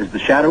Group is the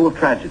shadow of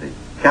tragedy.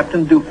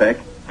 Captain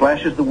Dufek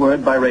flashes the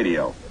word by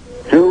radio.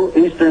 To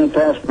Eastern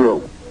Task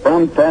Group.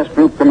 From Task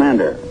Group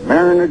Commander,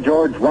 Mariner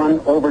George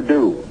 1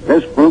 overdue.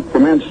 This group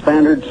commence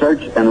standard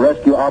search and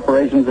rescue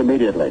operations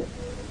immediately.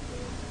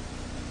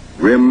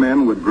 Grim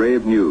men with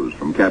grave news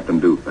from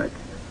Captain Dufek.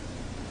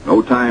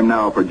 No time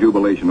now for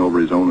jubilation over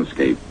his own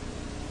escape.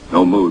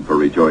 No mood for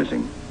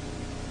rejoicing.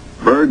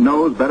 Byrd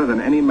knows better than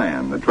any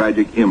man the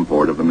tragic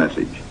import of the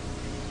message.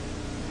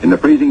 In the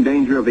freezing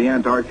danger of the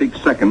Antarctic,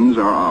 seconds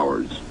are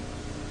hours.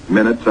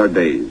 Minutes are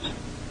days.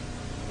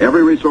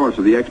 Every resource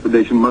of the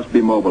expedition must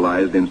be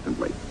mobilized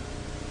instantly.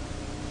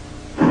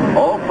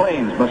 All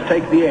planes must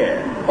take the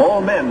air.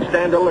 All men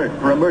stand alert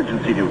for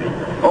emergency duty.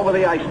 Over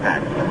the ice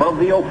pack, above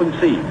the open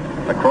sea,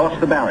 across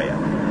the barrier.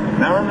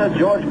 Mariner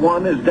George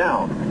 1 is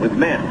down with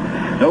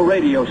men. No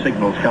radio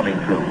signals coming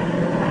through.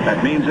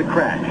 That means a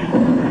crash.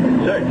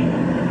 Search,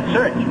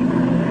 search,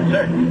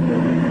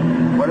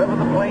 search. Wherever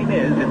the plane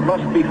is, it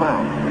must be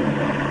found.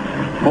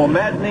 For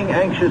maddening,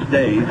 anxious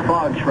days,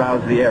 fog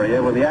shrouds the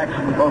area where the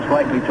accident most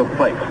likely took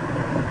place.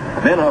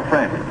 Men are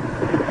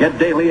frantic. Yet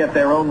daily, at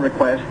their own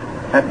request,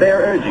 at their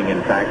urging,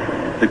 in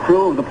fact, the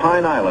crew of the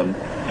Pine Island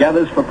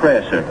gathers for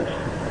prayer service.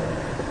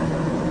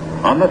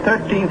 On the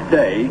 13th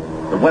day,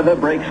 the weather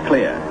breaks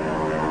clear.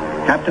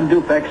 Captain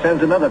Dufek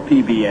sends another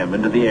PBM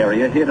into the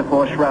area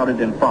heretofore shrouded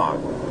in fog.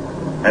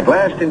 At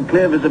last, in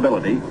clear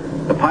visibility,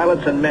 the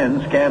pilots and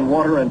men scan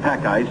water and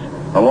pack ice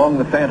along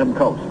the Phantom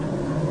Coast.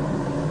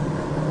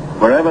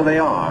 Wherever they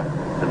are,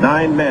 the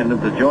 9 men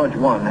of the George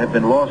 1 have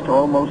been lost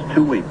almost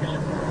 2 weeks.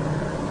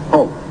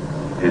 Hope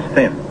is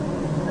thin.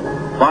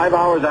 5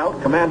 hours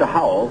out, Commander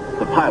Howell,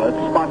 the pilot,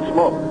 spots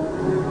smoke.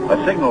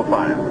 A signal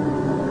fire.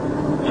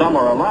 Some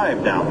are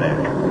alive down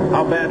there.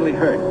 How badly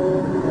hurt?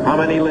 How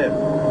many live?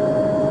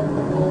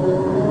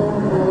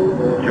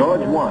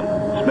 George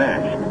 1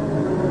 smashed.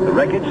 The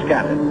wreckage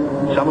scattered,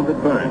 some of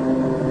it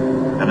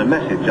burned. And a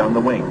message on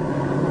the wing.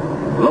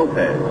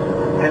 Lopez,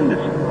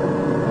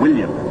 Henderson,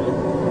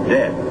 Williams,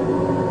 dead.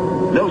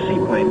 No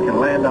seaplane can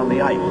land on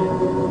the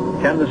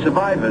ice. Can the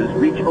survivors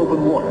reach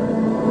open water?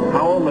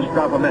 Howell must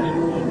drop a message.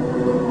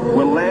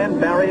 We'll land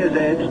Barrier's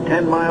Edge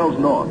 10 miles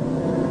north.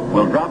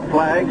 We'll drop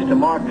flags to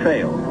mark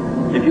trail.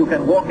 If you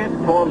can walk it,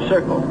 form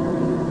circle.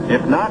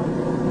 If not,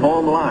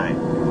 form line.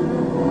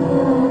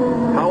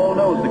 Howell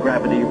knows the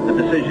gravity of the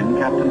decision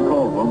Captain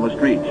Caldwell must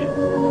reach.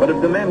 But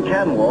if the men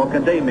can walk, a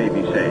day may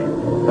be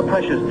saved. A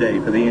precious day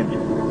for the injured.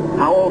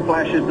 Howell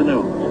flashes the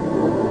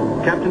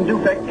news. Captain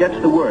Dufek gets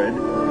the word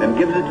and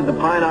gives it to the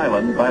Pine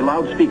Island by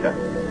loudspeaker.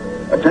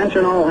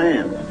 Attention all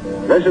hands.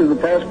 This is the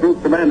Task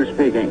Group Commander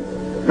speaking.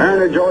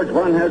 Mariner George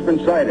 1 has been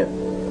sighted.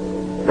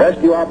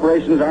 Rescue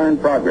operations are in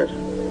progress.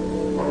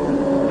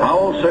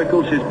 Howell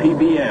circles his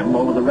PBM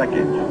over the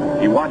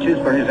wreckage. He watches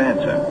for his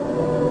answer.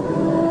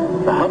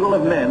 The huddle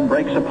of men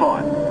breaks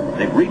apart.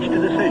 They've reached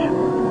a decision.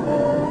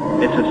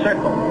 It's a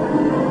circle.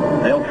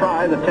 They'll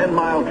try the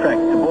 10-mile trek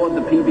to board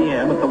the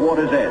PBM at the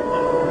water's edge.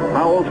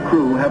 Howell's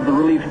crew have the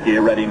relief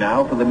gear ready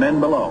now for the men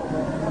below.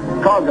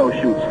 Cargo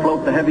chutes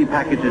float the heavy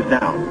packages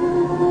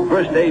down.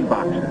 First aid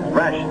boxes,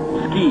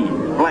 rations, skis,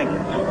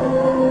 blankets.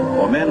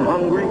 For men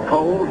hungry,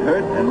 cold,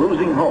 hurt, and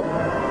losing hope.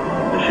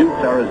 The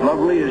chutes are as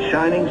lovely as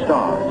shining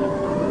stars.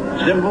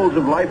 Symbols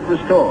of life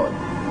restored,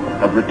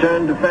 of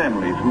return to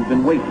families who've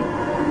been waiting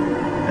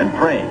and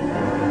praying.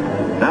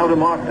 Now to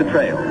mark the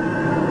trail.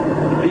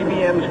 The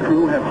PBM's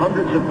crew have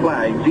hundreds of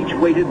flags, each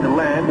weighted to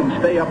land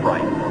and stay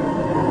upright.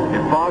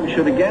 If fog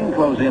should again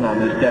close in on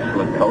this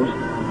desolate coast,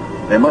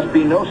 there must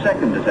be no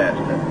second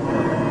disaster,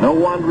 no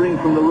wandering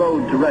from the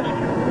road to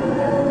rescue.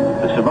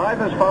 The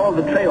survivors follow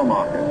the trail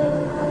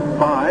markers.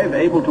 5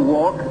 able to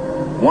walk,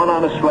 1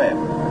 on a sled,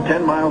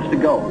 10 miles to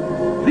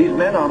go. These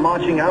men are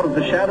marching out of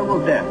the shadow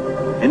of death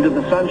into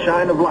the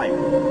sunshine of life.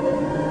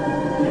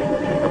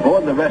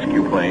 Aboard the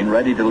rescue plane,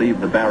 ready to leave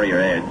the barrier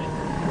edge,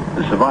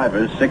 the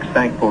survivors, 6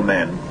 thankful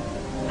men,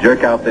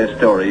 jerk out their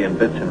story in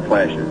bits and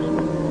flashes.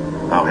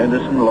 How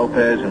Henderson,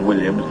 Lopez, and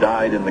Williams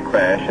died in the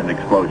crash and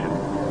explosion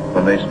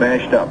when they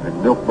smashed up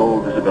in milk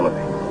bowl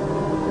visibility.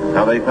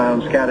 How they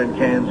found scattered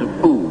cans of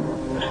food,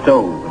 a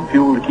stove, and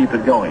fuel to keep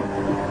it going,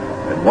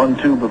 and 1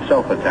 tube of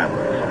sulfur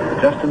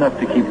tablets, just enough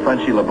to keep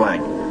Frenchy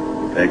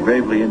LeBlanc, their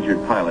gravely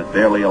injured pilot,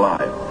 barely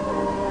alive.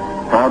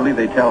 Proudly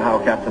they tell how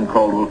Captain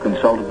Caldwell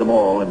consulted them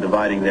all in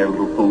dividing their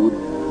little food,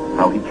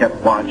 how he kept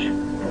watch,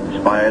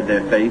 inspired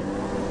their faith,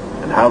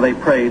 and how they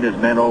prayed as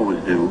men always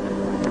do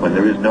when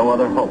there is no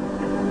other hope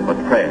but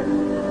prayer.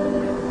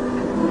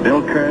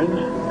 Bill Kearns,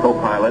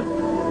 co-pilot,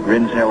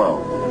 grins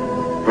hello.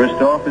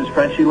 First off is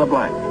Frenchy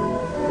LeBlanc.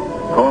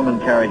 Corpsmen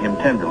carry him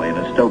tenderly in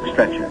a Stoke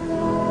stretcher.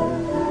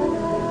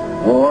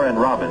 War and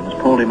Robbins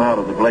pulled him out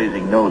of the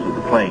blazing nose of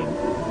the plane,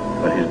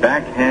 but his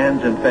back,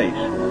 hands, and face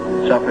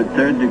suffered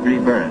 3rd-degree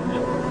burns,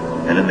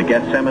 and in the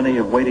Gethsemane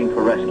of waiting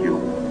for rescue,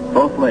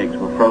 both legs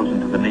were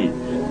frozen to the knees.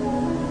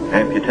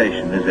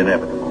 Amputation is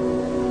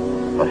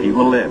inevitable. but he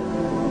will live.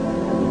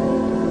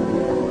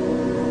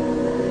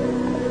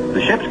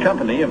 The ship's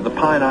company of the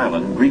Pine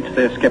Island greets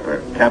their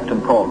skipper, Captain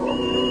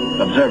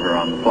Caldwell, observer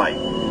on the flight.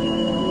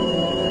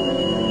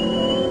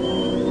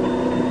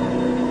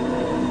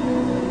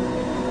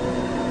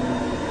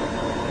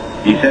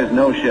 He says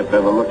no ship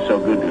ever looked so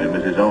good to him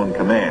as his own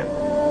command,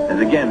 as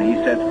again he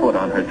sets foot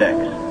on her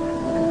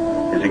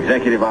decks. His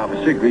executive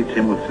officer greets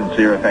him with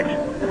sincere affection.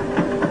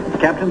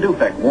 Captain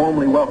Dufek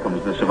warmly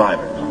welcomes the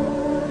survivors.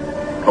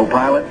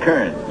 Co-pilot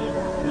Kearns,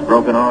 his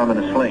broken arm in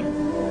a sling.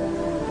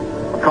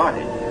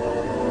 McCarty,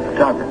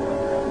 photographer.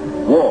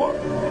 War,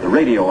 the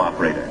radio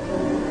operator.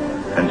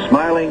 And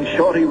smiling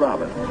Shorty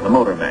Robbins, the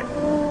motor mech.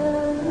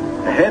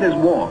 The head is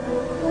warm.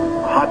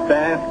 A hot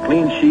bath,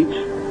 clean sheets,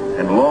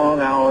 and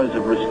long hours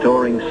of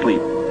restoring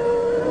sleep.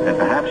 And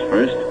perhaps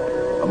first,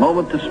 a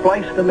moment to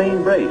splice the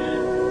main brace,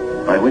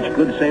 by which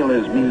good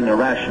sailors mean a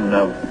ration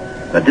of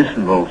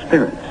medicinal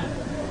spirits.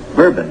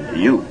 Bourbon to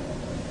you.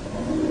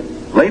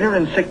 Later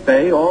in sick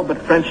bay, all but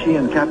Frenchie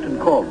and Captain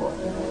Caldwell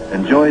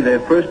enjoy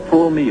their first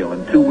full meal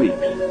in 2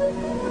 weeks.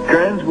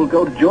 Kearns will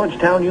go to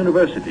Georgetown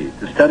University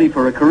to study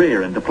for a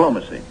career in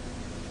diplomacy.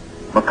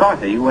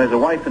 McCarthy, who has a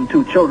wife and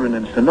 2 children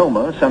in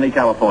Sonoma, sunny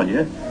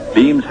California,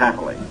 beams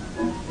happily.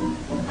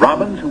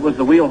 Robbins, who was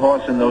the wheel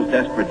horse in those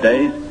desperate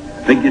days,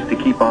 figures to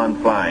keep on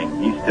flying.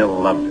 He still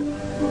loves it.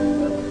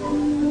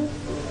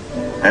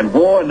 And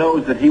War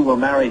knows that he will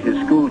marry his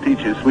school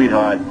teacher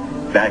sweetheart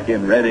back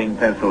in Reading,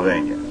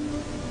 Pennsylvania.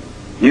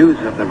 News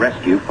of the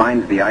rescue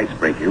finds the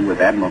icebreaker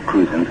with Admiral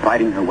Cruzen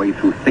fighting her way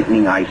through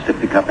thickening ice to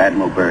pick up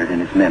Admiral Byrd and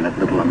his men at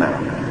Little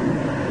America.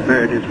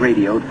 Byrd is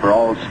radioed for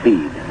all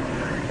speed.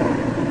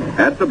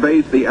 At the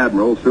base, the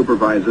Admiral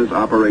supervises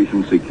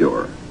Operation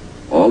Secure.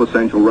 All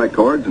essential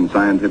records and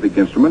scientific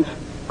instruments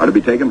are to be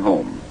taken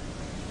home.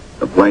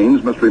 The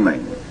planes must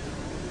remain.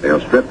 They are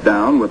stripped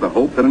down with the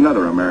hope that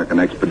another American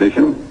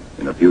expedition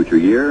in a future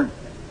year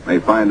may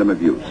find them of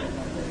use.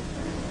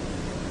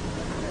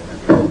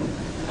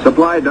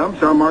 Supply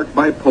dumps are marked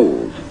by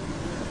poles.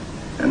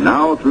 And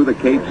now through the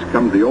capes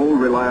comes the old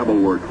reliable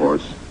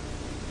workhorse,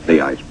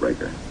 the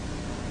icebreaker.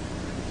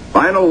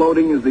 Final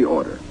loading is the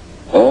order.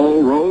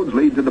 All roads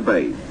lead to the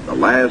bay, the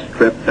last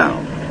trip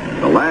down.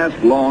 The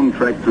last long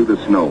trek through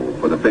the snow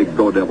for the big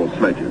Go Devil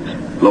sledges,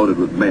 loaded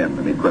with men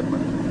and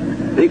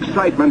equipment. The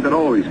excitement that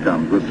always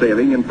comes with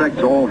sailing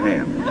infects all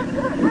hands,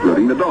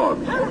 including the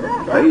dogs.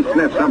 They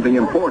sniff something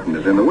important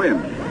is in the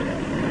wind.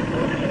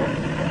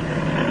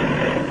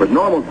 With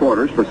normal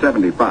quarters for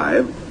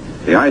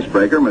 75, the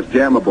icebreaker must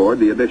jam aboard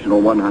the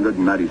additional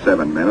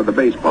 197 men of the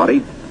base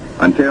body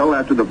until,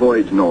 after the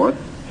voyage north,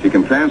 she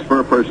can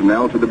transfer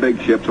personnel to the big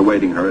ships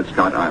awaiting her at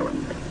Scott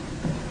Island.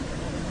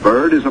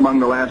 Byrd is among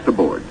the last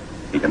aboard.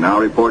 He can now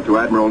report to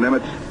Admiral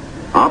Nimitz,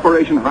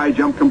 Operation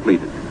HighJump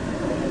completed.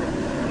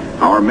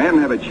 Our men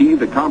have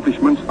achieved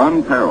accomplishments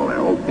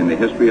unparalleled in the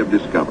history of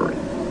discovery.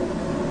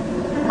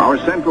 Our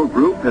central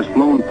group has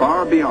flown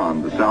far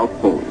beyond the South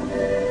Pole,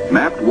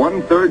 mapped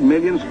 1/3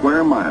 million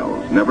square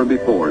miles never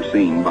before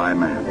seen by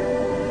man.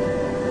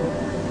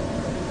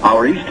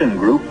 Our eastern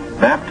group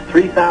mapped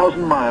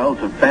 3,000 miles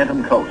of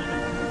phantom coast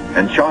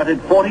and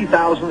charted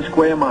 40,000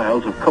 square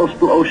miles of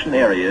coastal ocean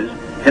areas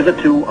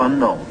hitherto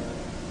unknown.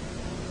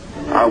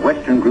 Our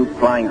western group,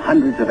 flying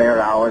hundreds of air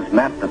hours,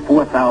 mapped the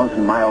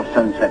 4,000-mile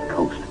Sunset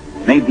Coast,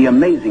 made the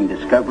amazing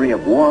discovery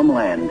of warm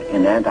land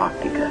in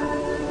Antarctica.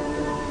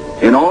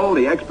 In all,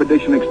 the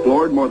expedition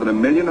explored more than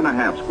 1.5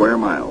 million square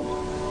miles.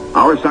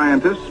 Our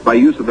scientists, by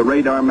use of the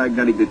radar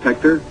magnetic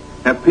detector,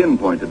 have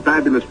pinpointed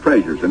fabulous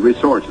treasures and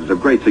resources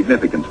of great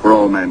significance for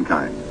all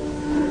mankind.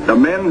 The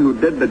men who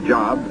did the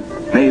job,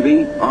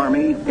 Navy,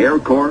 Army, Air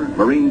Corps,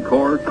 Marine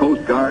Corps,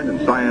 Coast Guard,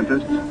 and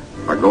scientists,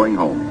 are going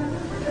home.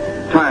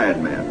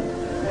 Tired men.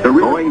 They're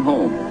going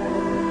home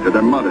to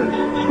their mothers,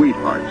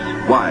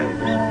 sweethearts,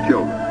 wives,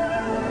 children.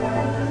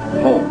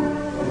 Home,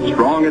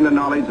 strong in the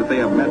knowledge that they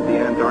have met the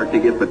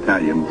Antarctic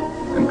battalions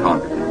and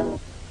conquered it.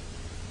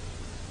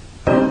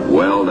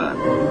 Well done.